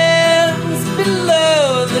possessions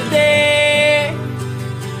below the deck.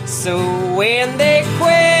 So when they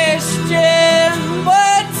question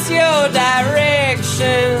what's your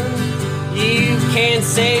direction, you can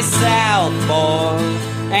say south, boy,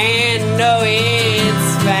 and know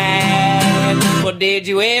it's fine. Well, did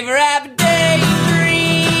you ever have a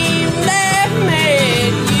daydream that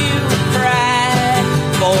made you cry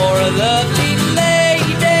for a lovely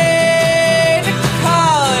lady to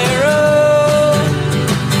call her own?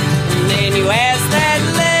 And then you ask that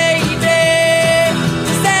lady,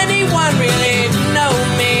 does anyone really know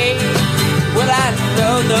me? Well, I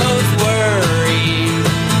know those worries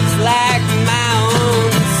like my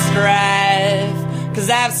own strife, 'cause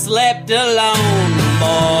I've slept alone,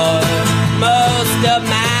 boy,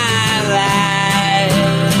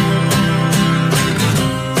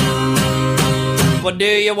 do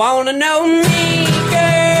you want to know me,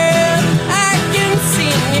 girl? I can see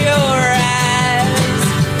in your eyes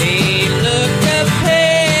a look of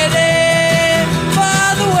pity for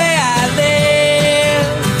the way I live.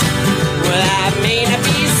 Well, I may not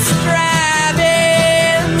be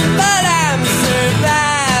striving, but I'm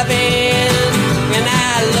surviving, and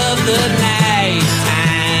I love the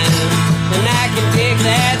nighttime, and I can take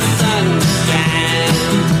that sunshine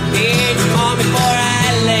each morning before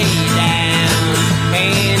I lay down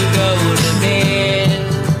and go to bed.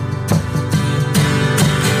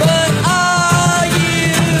 But all you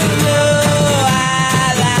know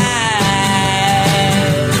I lie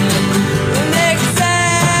and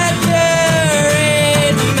exaggerate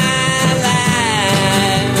my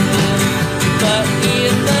life. But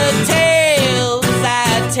in the tales I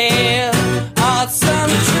tell are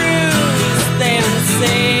some truths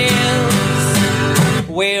themselves.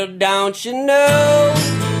 Well, don't you know?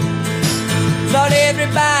 Not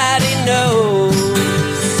everybody knows.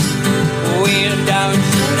 Well, don't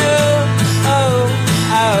you know? Oh,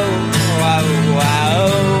 oh, oh,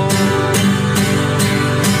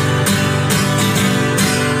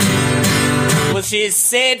 oh. Well, she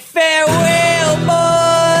said, farewell,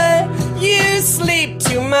 boy. You sleep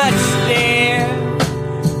too much there,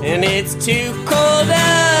 and it's too cold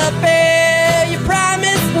up here. You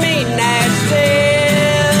promised me Nashville,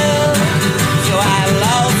 so I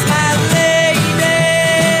lost my lady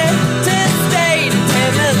to stay to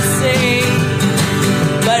Tennessee.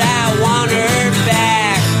 But I want her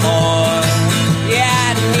back, boy. Yeah,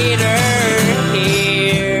 I need her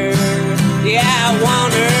here. Yeah, I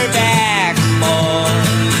want her back, boy.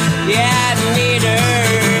 Yeah, I need her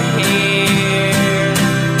here.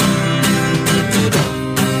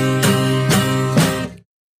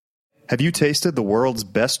 Have you tasted the world's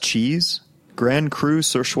best cheese? Grand Cru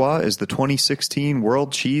Surchoix is the 2016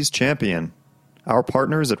 World Cheese Champion. Our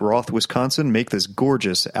partners at Roth, Wisconsin make this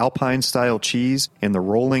gorgeous Alpine-style cheese in the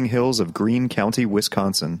rolling hills of Greene County,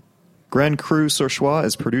 Wisconsin. Grand Cru Surchoix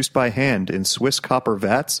is produced by hand in Swiss copper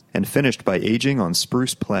vats and finished by aging on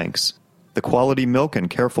spruce planks. The quality milk and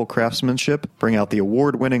careful craftsmanship bring out the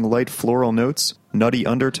award-winning light floral notes, nutty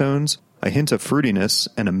undertones, a hint of fruitiness,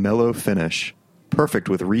 and a mellow finish. Perfect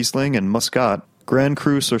with Riesling and Muscat, Grand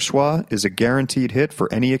Cru Surchoix is a guaranteed hit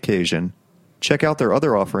for any occasion. Check out their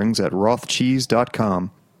other offerings at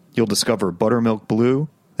rothcheese.com. You'll discover Buttermilk Blue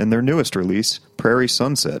and their newest release, Prairie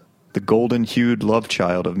Sunset, the golden-hued love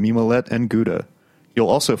child of Mimolette and Gouda. You'll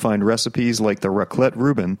also find recipes like the Raclette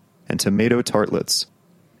Reuben and tomato tartlets.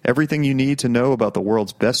 Everything you need to know about the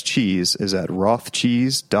world's best cheese is at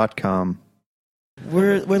rothcheese.com.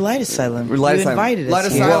 We're Light Asylum. We're Light You Asylum. invited us.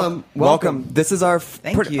 Light here. Asylum. Welcome. This is our.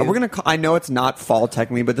 Thank you. We're gonna. I know it's not fall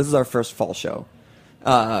technically, but this is our first fall show.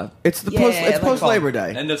 It's the post. It's like post fall. Labor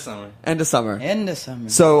Day. End of summer. End of summer. End of summer.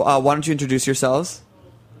 So why don't you introduce yourselves?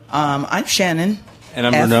 I'm Shannon. And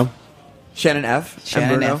I'm F. Bruno. Shannon F.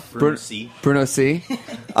 Shannon and Bruno. F. Bruno C. Bruno C.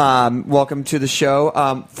 Welcome to the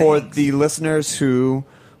show. For the listeners who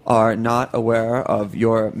are not aware of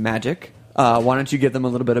your magic, why don't you give them a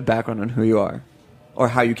little bit of background on who you are, or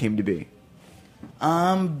how you came to be?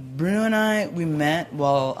 Bruno and I, we met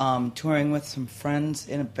while touring with some friends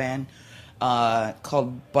in a band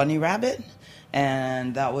called Bunny Rabbit,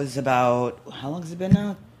 and that was about, how long has it been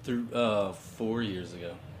now? Through 4 years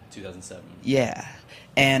ago, 2007. Yeah,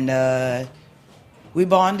 and we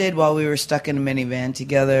bonded while we were stuck in a minivan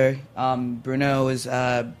together. Bruno was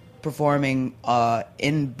performing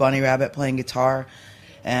in Bunny Rabbit, playing guitar,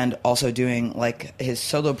 and also doing like his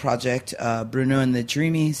solo project, Bruno and the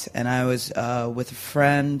Dreamies. And I was with a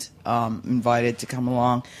friend, invited to come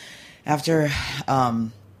along after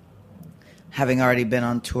having already been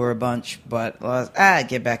on tour a bunch, but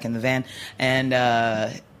get back in the van, and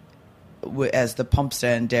as the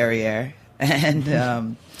Pumpster and Derriere,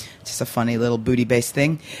 and just a funny little booty-based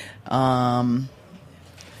thing.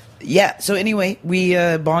 Yeah, so anyway, we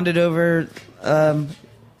bonded over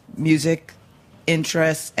music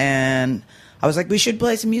interests, and I was like, we should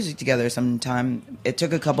play some music together sometime. It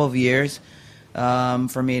took a couple of years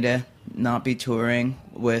for me to not be touring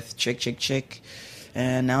with Chick,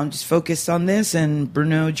 and now I'm just focused on this, and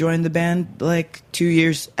Bruno joined the band like 2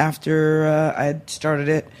 years after I had started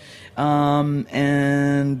it,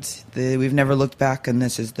 and we've never looked back, and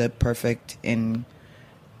this is the perfect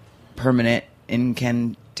permanent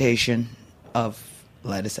incantation of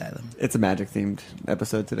Light Asylum. It's a magic-themed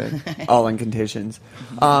episode today. All incantations.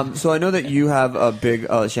 So I know that you have a big,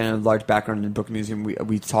 Shannon, large background in Brooklyn Museum.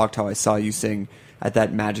 We talked how I saw you sing at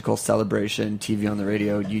that magical celebration, TV on the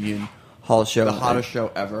radio, Union Hall show. The hottest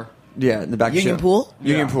show ever. Yeah, in the back Union show. Pool?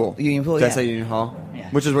 Union Yeah. Pool. Union Pool, Did I yeah. say Union Hall? Yeah.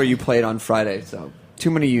 Which is where you played on Friday, so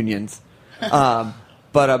too many unions.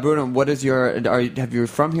 But Bruno, what is have you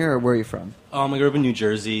from here or where are you from? I grew up in New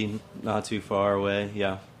Jersey, not too far away.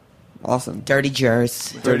 Yeah. Awesome. Dirty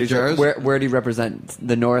Jers. Dirty Jers. Where do you represent?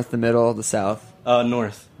 The north, the middle, the south?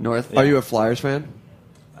 North. North. Yeah. Are you a Flyers fan?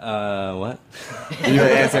 What? The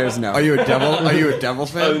answer is no. Are you a Devils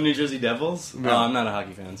fan? Oh, the New Jersey Devils? No. I'm not a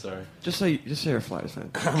hockey fan. Sorry. Just say you're a Flyers fan.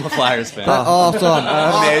 I'm a Flyers fan. Awesome.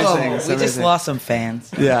 Amazing. We just lost some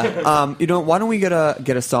fans. Yeah. Why don't we get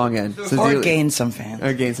a song in? Or gain some fans.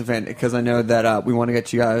 Or gain some fans, because I know that we want to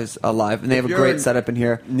get you guys live, and they have a great setup in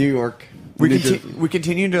here. New York. We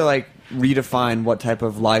continue to like redefine what type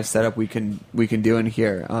of live setup we can do in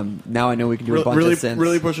here. Now I know we can do a bunch of synths.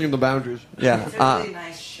 Really pushing the boundaries. Yeah. It's a really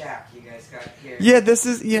nice shack you guys got here. Yeah,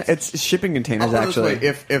 it's shipping containers actually.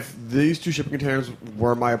 If these 2 shipping containers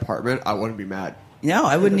were my apartment, I wouldn't be mad. No,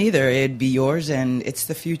 I wouldn't either. It'd be yours, and it's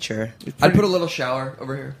the future. I'd put a little shower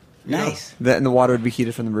over here. Nice. And the water would be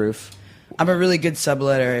heated from the roof. I'm a really good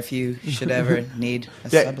subletter if you should ever need a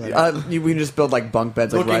subletter. We can just build like bunk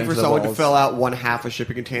beds. Looking right for into someone the to fill out one half a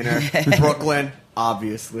shipping container. Brooklyn,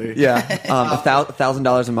 obviously. Yeah,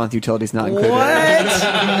 $1,000 a month, utilities not included. What?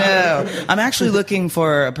 No. I'm actually looking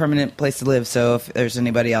for a permanent place to live, so if there's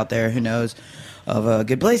anybody out there who knows of a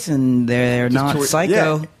good place and they're not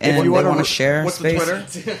psycho and they want to share space.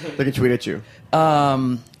 What's the Twitter? They can tweet at you.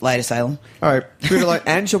 Light Asylum. All right.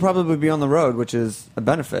 And she'll probably be on the road, which is a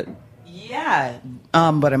benefit. Yeah,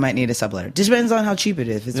 but I might need a subletter. Depends on how cheap it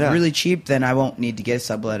is. If it's really cheap, then I won't need to get a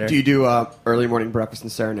subletter. Do you do early morning breakfast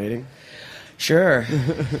and serenading? Sure,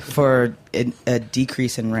 for a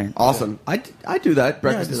decrease in rent. Awesome. I do that,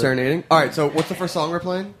 breakfast and serenading. All right, so what's the first song we're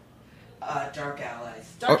playing? Dark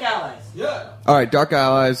Allies. Dark Allies. Yeah. All right, Dark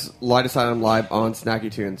Allies, Light Asylum live on Snacky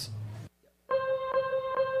Tunes.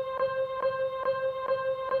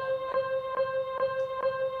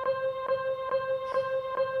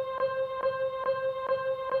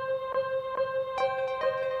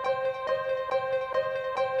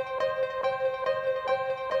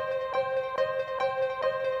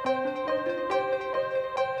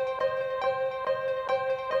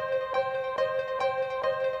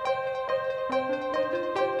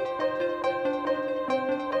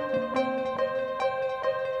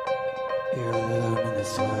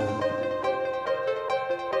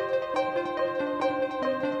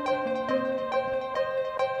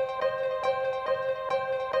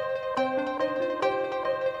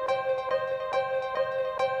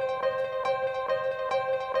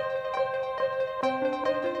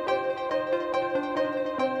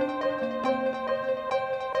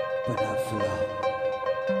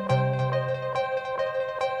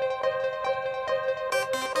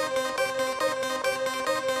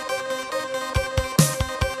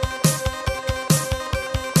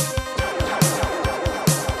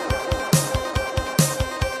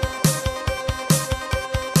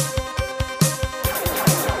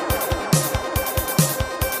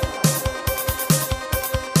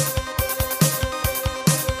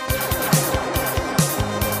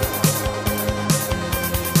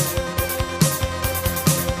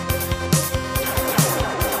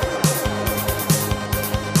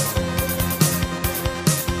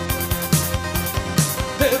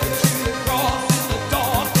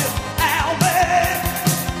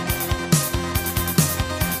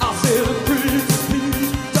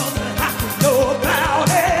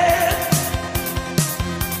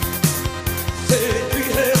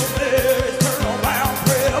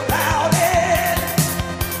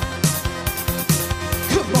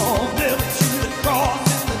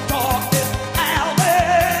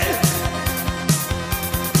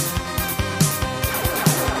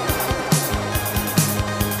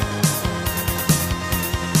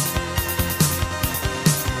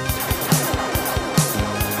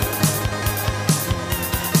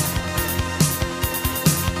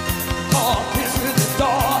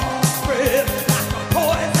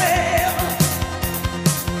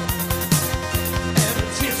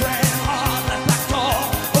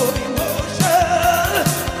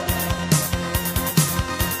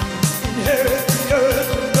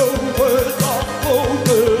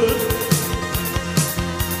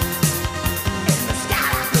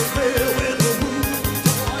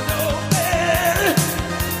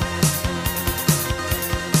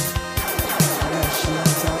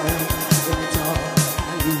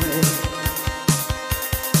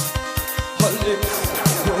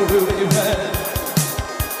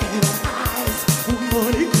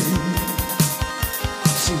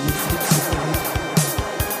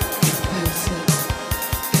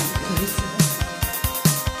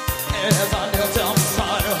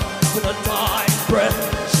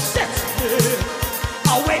 Breath, she sets me.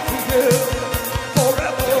 I'll wait for you for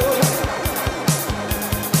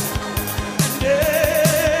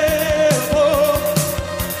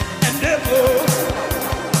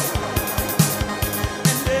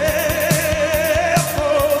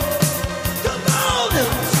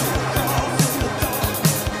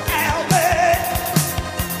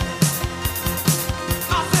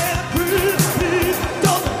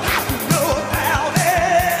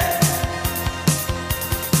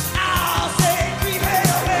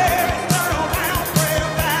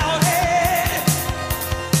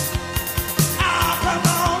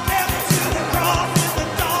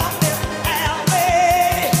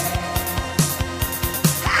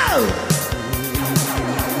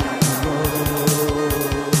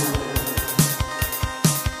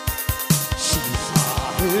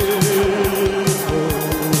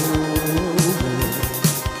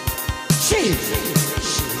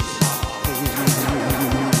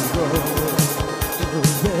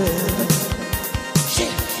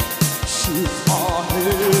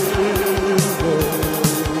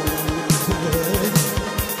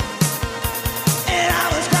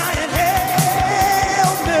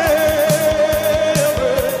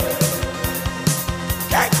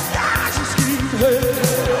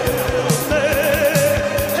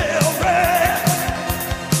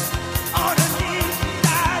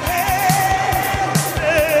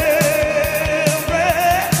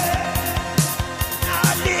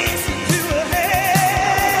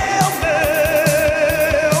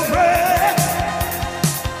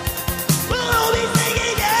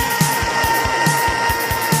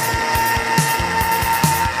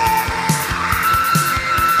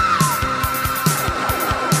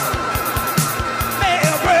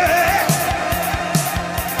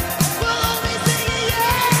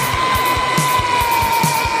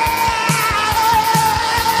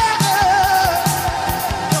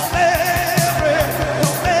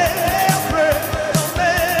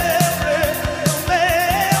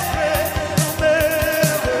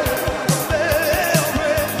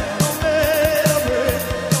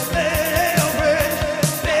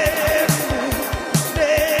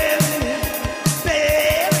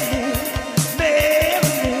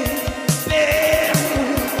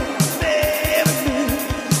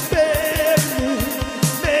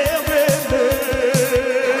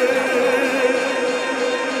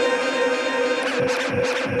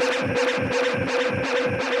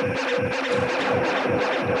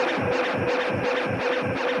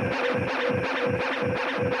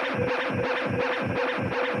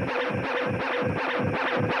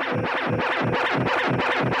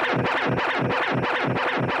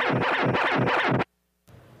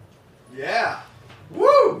Yeah.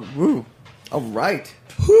 Woo! Woo. All right.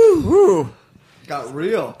 Woo. Got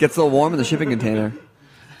real. Gets a little warm in the shipping container.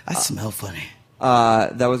 I smell funny.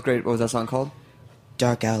 That was great. What was that song called?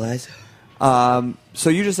 Dark Allies. So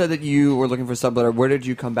you just said that you were looking for subletter. Where did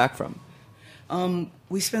you come back from?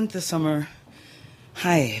 We spent the summer.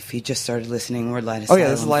 Hi, if you just started listening, we're Light Oh Asylum. yeah,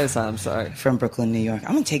 this is Light Asylum. Sorry. From Brooklyn, New York.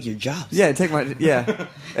 I'm gonna take your jobs. Yeah, take my. Yeah,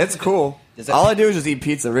 it's cool. Does that All pay? I do is just eat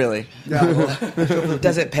pizza. Really.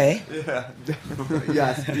 Does it pay? Yeah.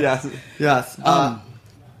 Yes. Yes. Yes.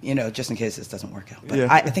 You know, just in case this doesn't work out. But Yeah.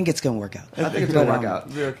 I think it's gonna work out. I think it's going to work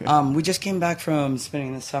out. Be okay. We just came back from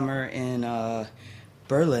spending the summer in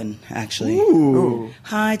Berlin, actually. Ooh.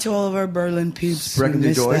 Hi to all of our Berlin peeps. Sprechen We die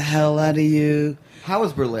miss the Deutsch? hell out of you. How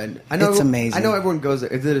is Berlin? I know It's amazing. I know everyone goes there.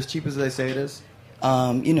 Is it as cheap as they say it is?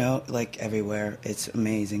 You know, like everywhere, it's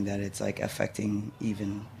amazing that it's like affecting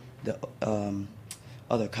even the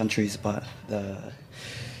other countries, but the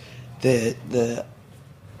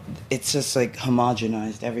it's just like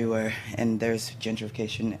homogenized everywhere, and there's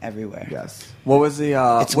gentrification everywhere. Yes. What was the?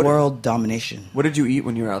 It's world domination. What did you eat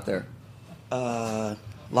when you were out there?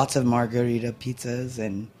 Lots of margarita pizzas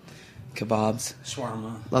and kebabs.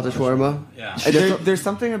 Shawarma. Lots of shawarma. Yeah. There's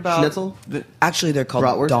something about Schnitzel? Actually, they're called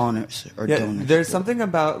Bratwurst? doners or Yeah, donors. there's something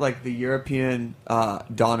about like the European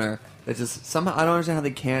doner that just somehow I don't understand how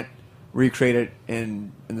they can't recreate it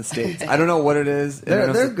in the States. I don't know what it is.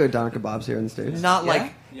 They're good doner kebabs here in the States. Not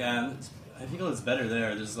like Yeah, I feel it's better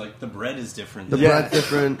there. There's like the bread is different. The bread's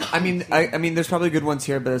different. I mean, there's probably good ones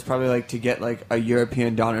here, but it's probably like to get like a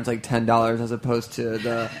European doner, it's like $10 as opposed to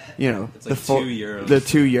the It's like €2. the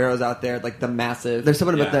 €2 out there, like the massive. There's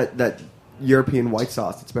something about that European white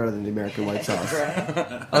sauce. It's better than the American white sauce.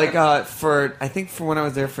 Like I think for when I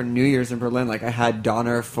was there for New Year's in Berlin, like I had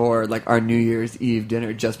doner for like our New Year's Eve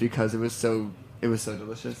dinner just because it was so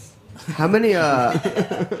delicious. How many?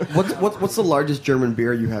 What's the largest German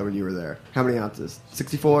beer you had when you were there? How many ounces?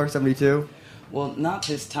 64, 72? Well, not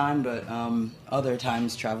this time, but other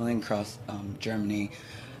times traveling across Germany,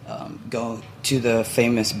 go to the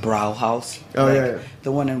famous Brauhaus. Oh, like, yeah.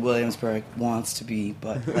 the one in Williamsburg wants to be,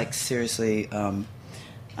 but like seriously, I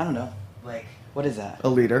don't know. Like, what is that? A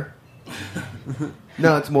liter?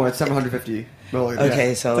 No, it's more. It's 750 milliliters.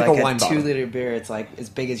 Okay, so It's like like a a wine bottle. 2-liter beer, it's like as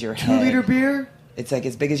big as your 2 head. liter beer? It's like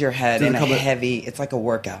as big as your head Does it and a come with- heavy. It's like a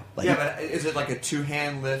workout. Like, Yeah, but is it like a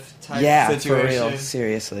 2-hand lift type yeah, situation? for real.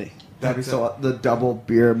 Seriously. That'd be so. The double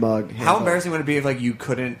beer mug. How handle. embarrassing would it be if like you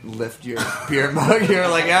couldn't lift your beer mug? You're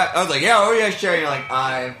like, yeah. I was like, yeah, oh yeah, sure. And you're like,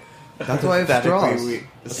 I'm. That's why I have pathetically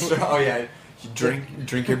straws. weak. Oh yeah, you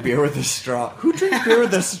drink your beer with a straw. Who drinks beer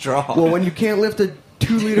with a straw? Well, when you can't lift a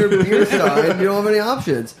 2 liter beer stein, you don't have any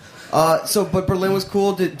options. But Berlin was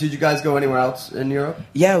cool. Did you guys go anywhere else in Europe?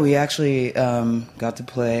 Yeah, we actually got to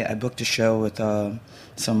play. I booked a show with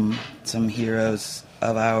some heroes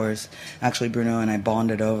of ours. Actually, Bruno and I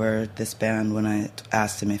bonded over this band when I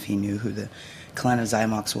asked him if he knew who the Clan of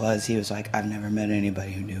Zymox was. He was like, I've never met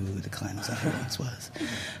anybody who knew who the Clan of Zymox was.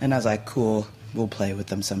 And I was like, cool, we'll play with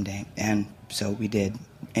them someday. And so we did.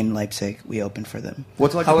 In Leipzig, we opened for them.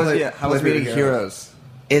 What's it like? How to was play, how was play for meeting your heroes?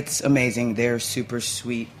 It's amazing. They're super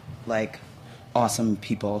sweet, like, awesome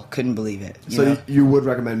people. Couldn't believe it. You So know? you would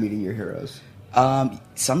recommend meeting your heroes?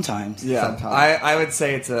 Sometimes. Yeah, Sometimes. I would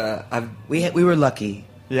say it's a. We were lucky.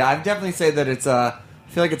 Yeah, I'd definitely say that it's a. I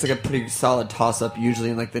feel like it's like a pretty solid toss up, usually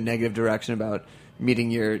in like the negative direction about meeting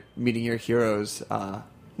your heroes.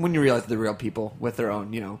 When you realize they're real people with their own,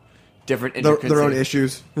 different Their own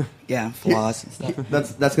issues. Yeah, flaws and stuff.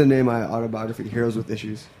 That's gonna name my autobiography, Heroes with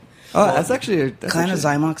Issues. Oh, that's actually Clan of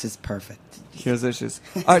Zymox is perfect. heroes issues.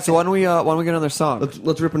 All right, so why don't we get another song?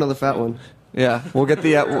 Let's rip another fat one. Yeah, we'll get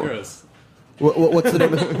the. Heroes. What's the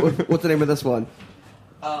name? What's the name of this one?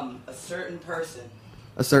 A certain person.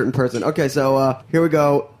 A certain person. Okay, so here we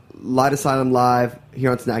go. Light Asylum live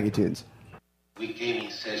here on Snacky Tunes. We came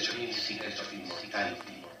in search of the secret of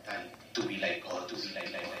immortality, to be like God, to be like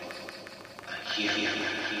and here,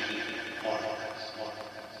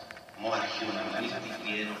 more human. Please is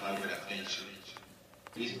the end of our adventure.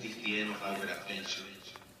 Please is the end of our adventure.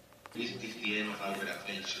 Please is the end of our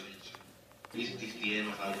adventure. Please is the end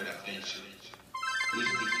of our adventure. Please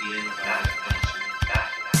is the end of our adventure.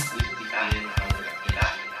 Please is the end of our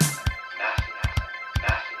adventure.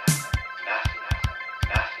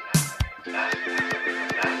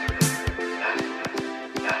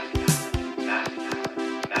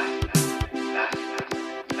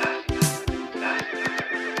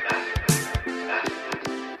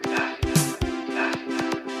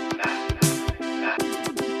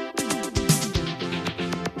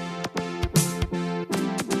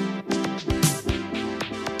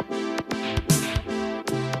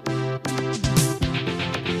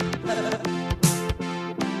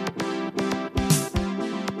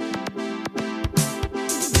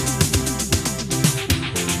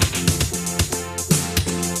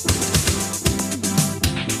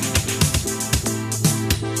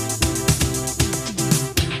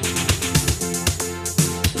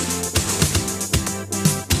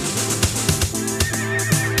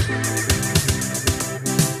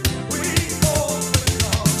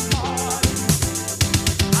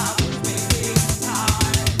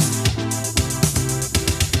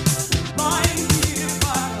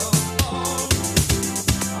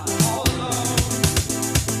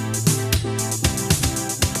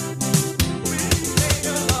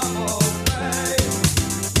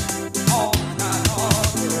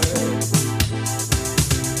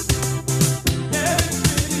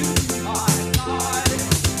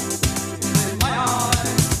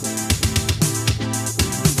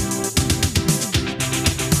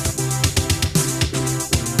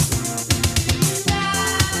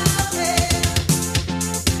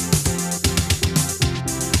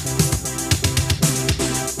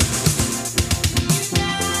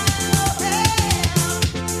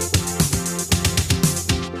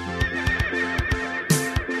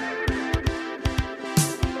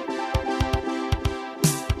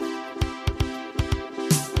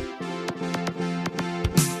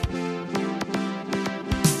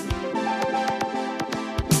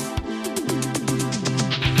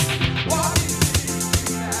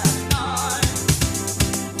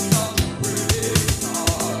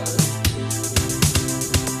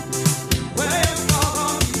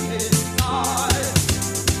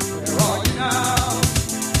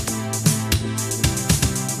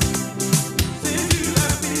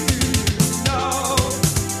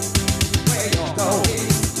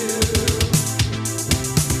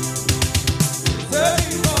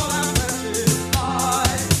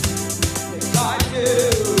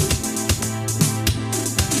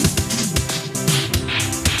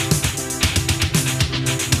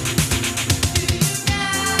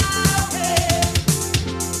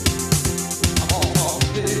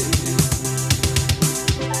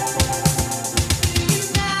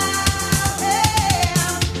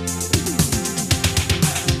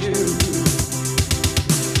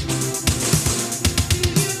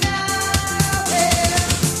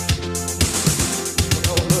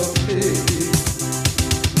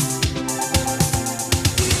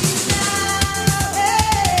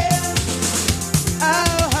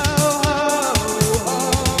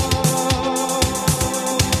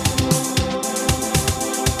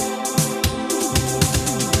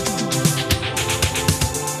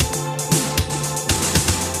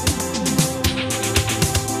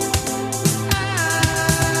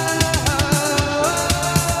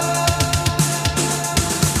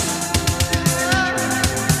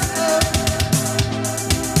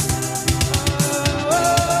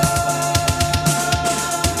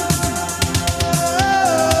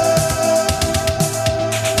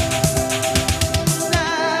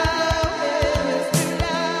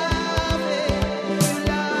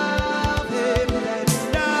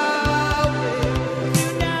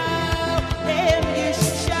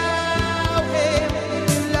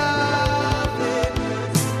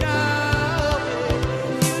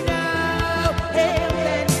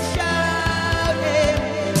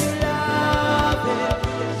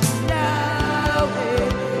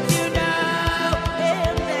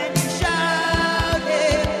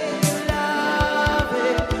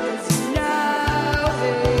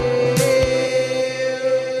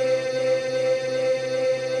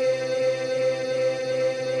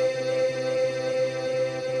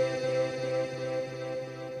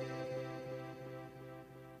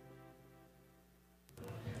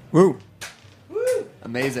 Woo.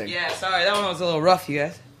 Amazing. Yeah, sorry, that one was a little rough, you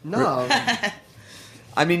guys. No.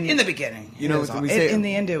 I mean, In the beginning, you know, it was we say in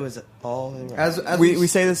the end, it was all right. As we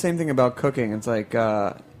say the same thing about cooking. It's like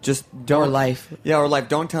just don't Or life. Yeah, or life.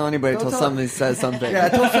 Don't tell anybody Don't until tell- somebody says something. Yeah,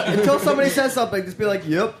 until somebody says something, just be like,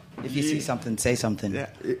 "Yep." If you see something, say something. Yeah.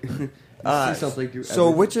 See something. Do So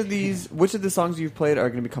everything. which of the songs you've played are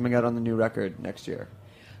going to be coming out on the new record next year?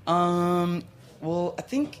 Well, I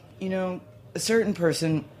think, a certain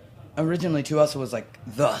person originally to us was like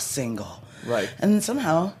the single. Right. And then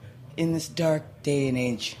somehow, in this dark day and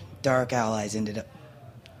age, Dark Allies ended up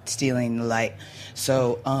stealing the light.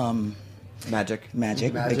 So, Magic.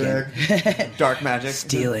 again. Dark magic.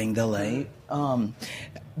 Stealing the light.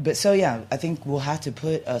 But so, yeah, I think we'll have to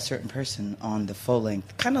put a certain person on the full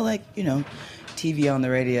length. Kind of like, TV on the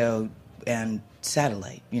radio and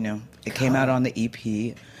satellite, It came out on the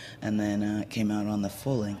EP, and then it came out on the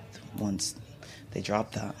full length once they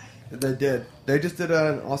dropped that. They did. They just did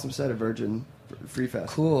an awesome set at Virgin Free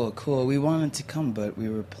Fest. Cool. We wanted to come, but we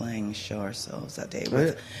were playing a show ourselves that day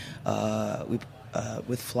with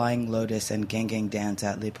Flying Lotus and Gang Gang Dance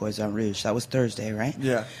at Le Poisson Rouge. That was Thursday, right?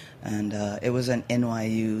 Yeah. And it was an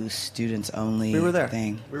NYU students only We were there.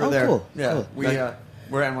 thing. We were there. Cool. Yeah. Cool.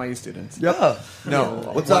 We're NYU students. Yep. Oh. No.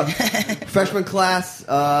 What's up? Freshman class.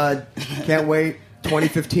 Can't wait.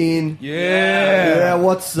 2015. Yeah.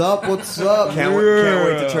 What's up? Can't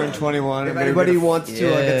wait to turn 21. If anybody wants to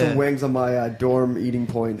get some wings on my dorm eating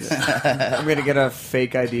points. I'm going to get a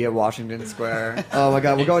fake ID at Washington Square. Oh my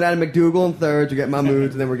God, we're going down to McDougal in third to get my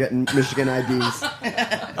moods, and then we're getting Michigan IDs.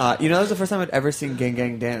 That was the first time I'd ever seen Gang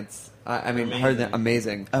Gang Dance. I mean, heard that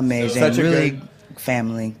amazing. Amazing. Such a really good-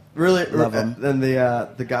 family. Really Love 'em. Then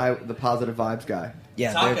the guy, the positive vibes guy.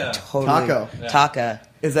 Yeah, Taka. they're totally... Taco. Yeah. Taka.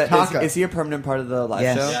 Is he a permanent part of the live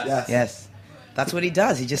Yes. show? Yes. That's what he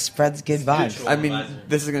does. He just spreads good vibes. Spiritual I mean, advisor.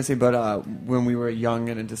 this is going to seem, but when we were young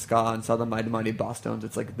and into ska and saw the Mighty Mighty Boss Stones,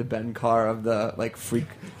 it's like the Ben Carr of the freak.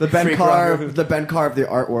 The Ben freak Carr, rock. the Ben Carr of the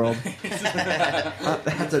art world.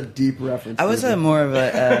 That's a deep reference. I was more of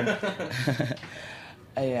a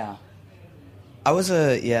yeah. I was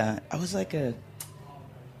like a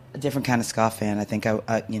different kind of ska fan. I think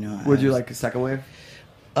Would you like a second wave?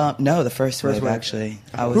 No, the first wave, wave. actually.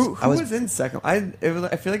 Who was in second? I feel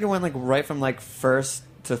like it went right from first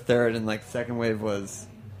to third, and second wave was.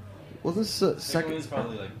 Well, this Second was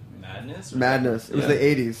probably like Madness. Or Madness. It was Yeah. the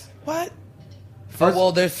 80s. What? First,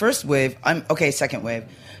 Well, the first wave. I'm okay. Second wave.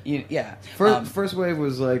 Yeah. First wave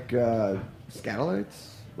was Scatolites,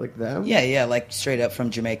 like them. Yeah, like straight up from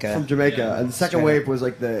Jamaica. From Jamaica, Yeah. and the second Straight wave up. was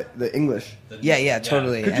like the English. Yeah,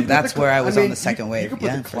 totally. Could you And put that's the- where I was mean, on the second you wave. could put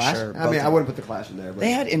Yeah, the for Clash. sure. I mean, Both I wouldn't put the Clash in there. But They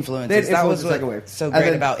had influences. They had That was influences the what second wave. so And great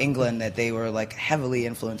then- about England, that they were heavily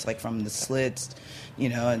influenced, from the Slits,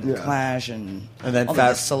 and Yeah. Clash, and then all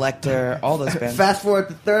fast- the Selector, all those bands. Fast forward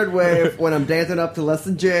to third wave when I'm dancing up to Less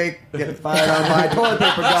Than Jake, getting fired on by toilet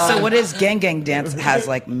paper guy. So what is Gang Gang Dance has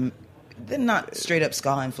they're not straight up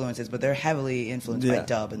ska influences, but they're heavily influenced by Yeah.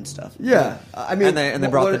 dub and stuff. Yeah, I mean, And they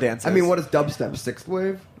brought the dancers. I mean, what is dubstep? Sixth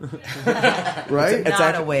wave, right? It's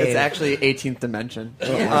Not a wave. It's actually 18th dimension.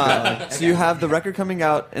 So you have the record coming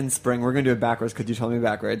out in spring. We're going to do it backwards because you told me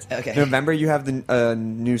backwards. Okay. November, you have the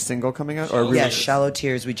new single coming out? Or Yeah, release? Shallow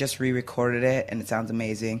Tears. We just re-recorded it, and it sounds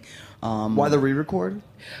amazing. Why the re-record?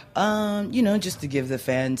 Just to give the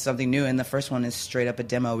fans something new. And the first one is straight up a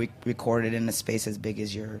demo we recorded in a space as big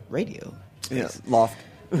as your radio. Yeah, loft.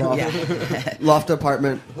 Yeah. Loft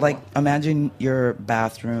apartment, Imagine your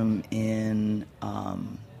bathroom in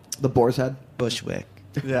the Boar's Head. Bushwick.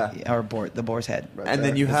 Yeah. Or the Boar's Head. And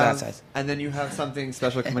then you It's that have size. something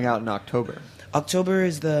special coming out in October. October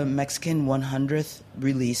is the Mexican 100th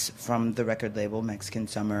release from the record label Mexican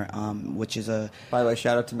Summer, which is a... By the way,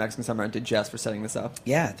 shout out to Mexican Summer and to Jess for setting this up.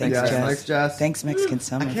 Yeah, thanks, Yes, Jess. thanks, Jess. Thanks, Mexican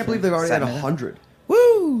Summer. I can't for believe they've already had setting it up. 100.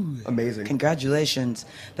 Woo! Amazing. Congratulations.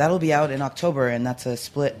 That'll be out in October, and that's a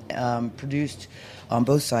split produced on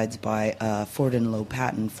both sides by Ford and Low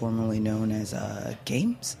Patton, formerly known as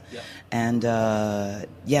Games. Yeah. And,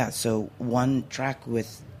 so one track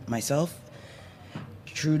with myself,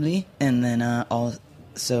 Truly, and then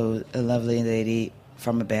also a lovely lady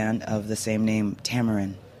from a band of the same name,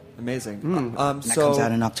 Tamarin. Amazing. That So comes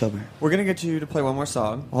out in October. we're going to get you to play one more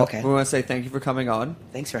song. Okay. We want to say thank you for coming on.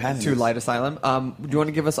 Thanks for having To us. Light Asylum. Do you want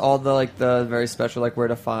to give us all the very special, where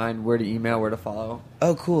to find, where to email, where to follow?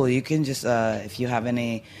 Oh, cool. You can just, if you have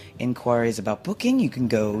any inquiries about booking, you can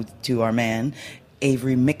go to our man,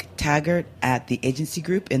 Avery McTaggart at the agency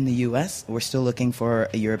group in the U.S. We're still looking for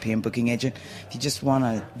a European booking agent. If you just want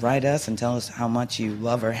to write us and tell us how much you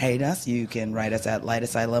love or hate us, you can write us at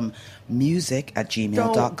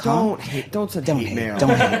lightasylummusic@gmail.com. Don't send hate mail.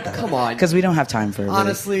 Don't hate. Come on. Because we don't have time for it. Really.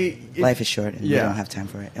 Honestly, life is short and we don't have time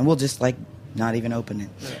for it. And we'll just not even open it.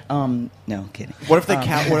 No, kidding. What if they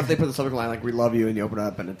what if they put the subject line like "We love you" and you open it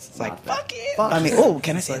up and it's like fuck it. Fuck. I mean,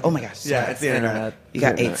 can I say it? Oh my gosh. Yeah, it's the internet. You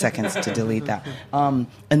got 8 seconds to delete that. And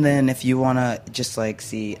then if you want to just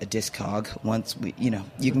see a Discog, once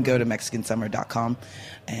you can go to MexicanSummer.com,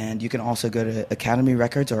 and you can also go to Academy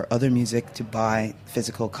Records or Other Music to buy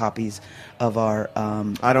physical copies of our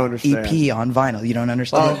I don't understand. EP on vinyl. You don't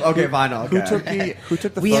understand? Oh, okay, vinyl. Okay. Who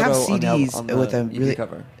took the we photo have CDs on the with a EP really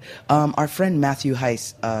cover? Our friend Matthew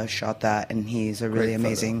Heiss shot that, and he's a really Great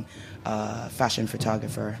amazing fashion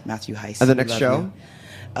photographer, Matthew Heiss. And the next show?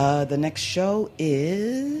 The next show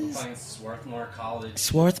is Swarthmore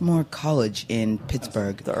College in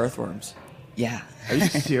Pittsburgh. The Earthworms. Yeah. Are you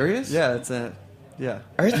serious? Yeah, it's a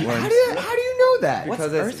Earthworms. How do you know that? What's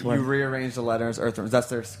Because Earthworm? you rearrange the letters. Earthworms. That's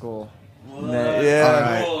their school. Whoa. Yeah. All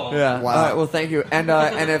right. Yeah. Wow. All right. Well, thank you. And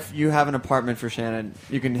if you have an apartment for Shannon,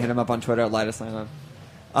 you can hit him up on Twitter at Light Asylum.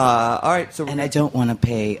 All right. So And I don't want to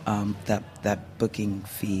pay that booking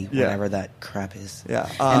fee, whatever that crap is. Yeah.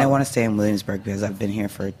 And I want to stay in Williamsburg because I've been here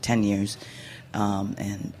for 10 years,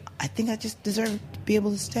 and I think I just deserve to be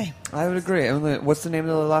able to stay. I would agree. And what's the name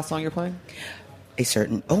of the last song you're playing?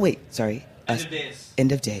 End of Days.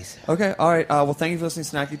 End of Days. Okay, all right. Well, thank you for listening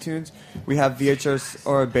to Snacky Tunes. We have VHS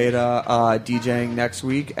or Beta DJing next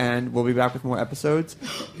week, and we'll be back with more episodes.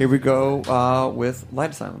 Here we go with Light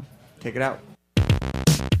Asylum. Take it out.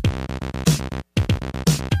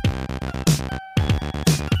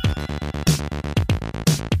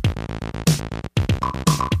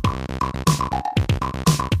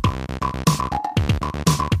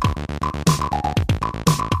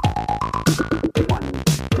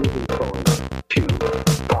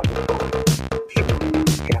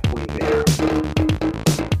 Halfway there.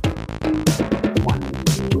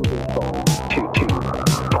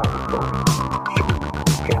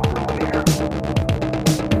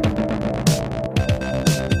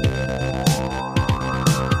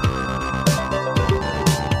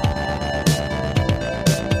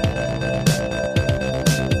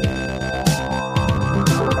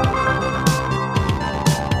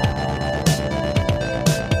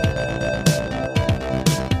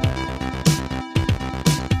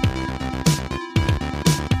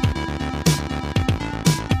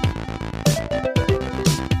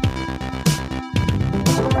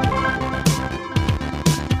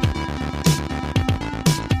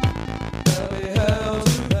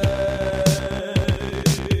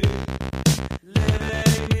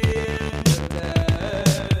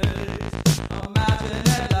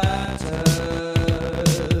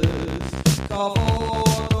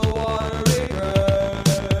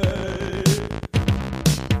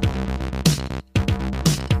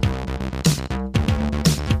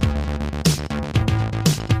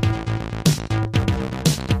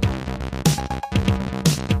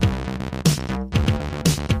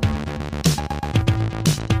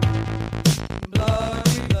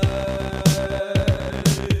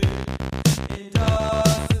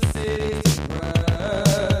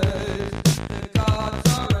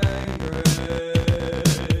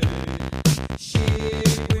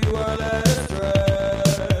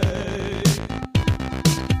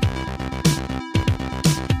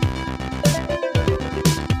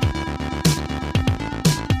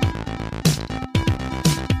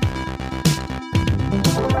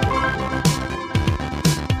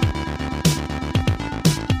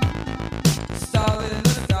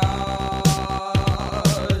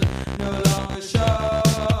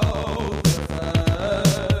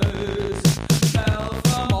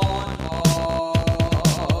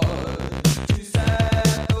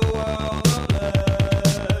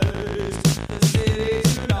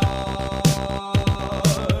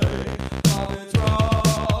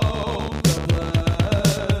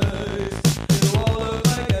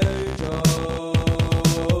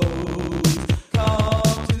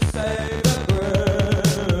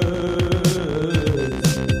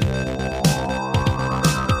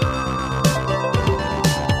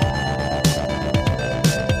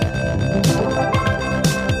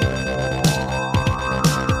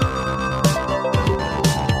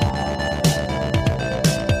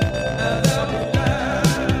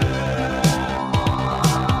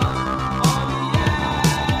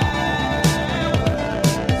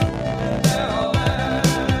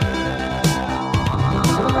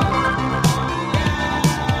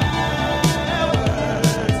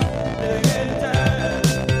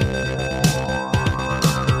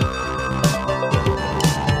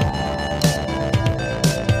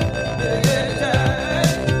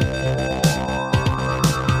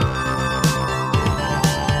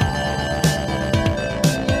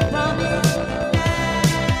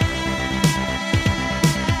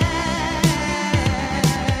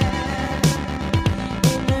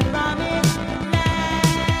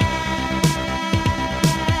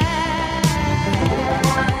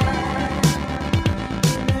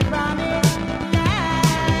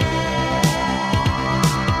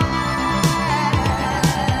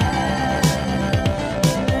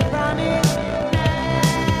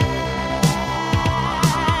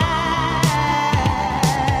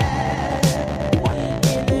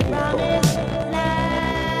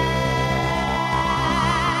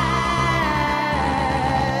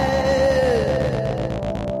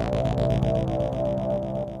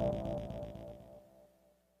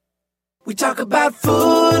 We talk about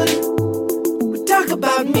food, we talk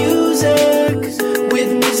about music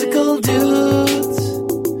with musical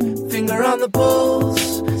dudes. Finger on the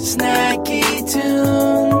pulse, Snacky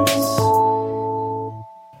Tunes.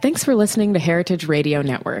 Thanks for listening to Heritage Radio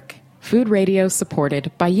Network, food radio supported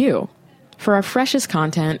by you. For our freshest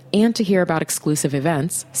content and to hear about exclusive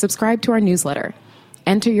events, subscribe to our newsletter.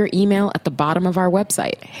 Enter your email at the bottom of our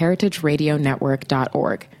website,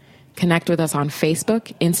 heritageradionetwork.org. Connect with us on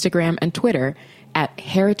Facebook, Instagram, and Twitter at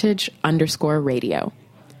heritage_radio.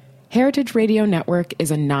 Heritage Radio Network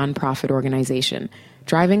is a nonprofit organization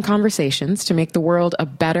driving conversations to make the world a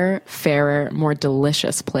better, fairer, more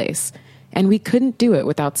delicious place. And we couldn't do it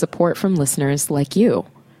without support from listeners like you.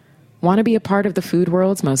 Want to be a part of the food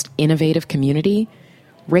world's most innovative community?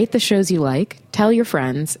 Rate the shows you like, tell your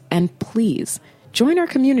friends, and please join our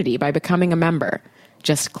community by becoming a member.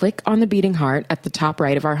 Just click on the beating heart at the top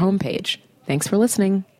right of our homepage. Thanks for listening.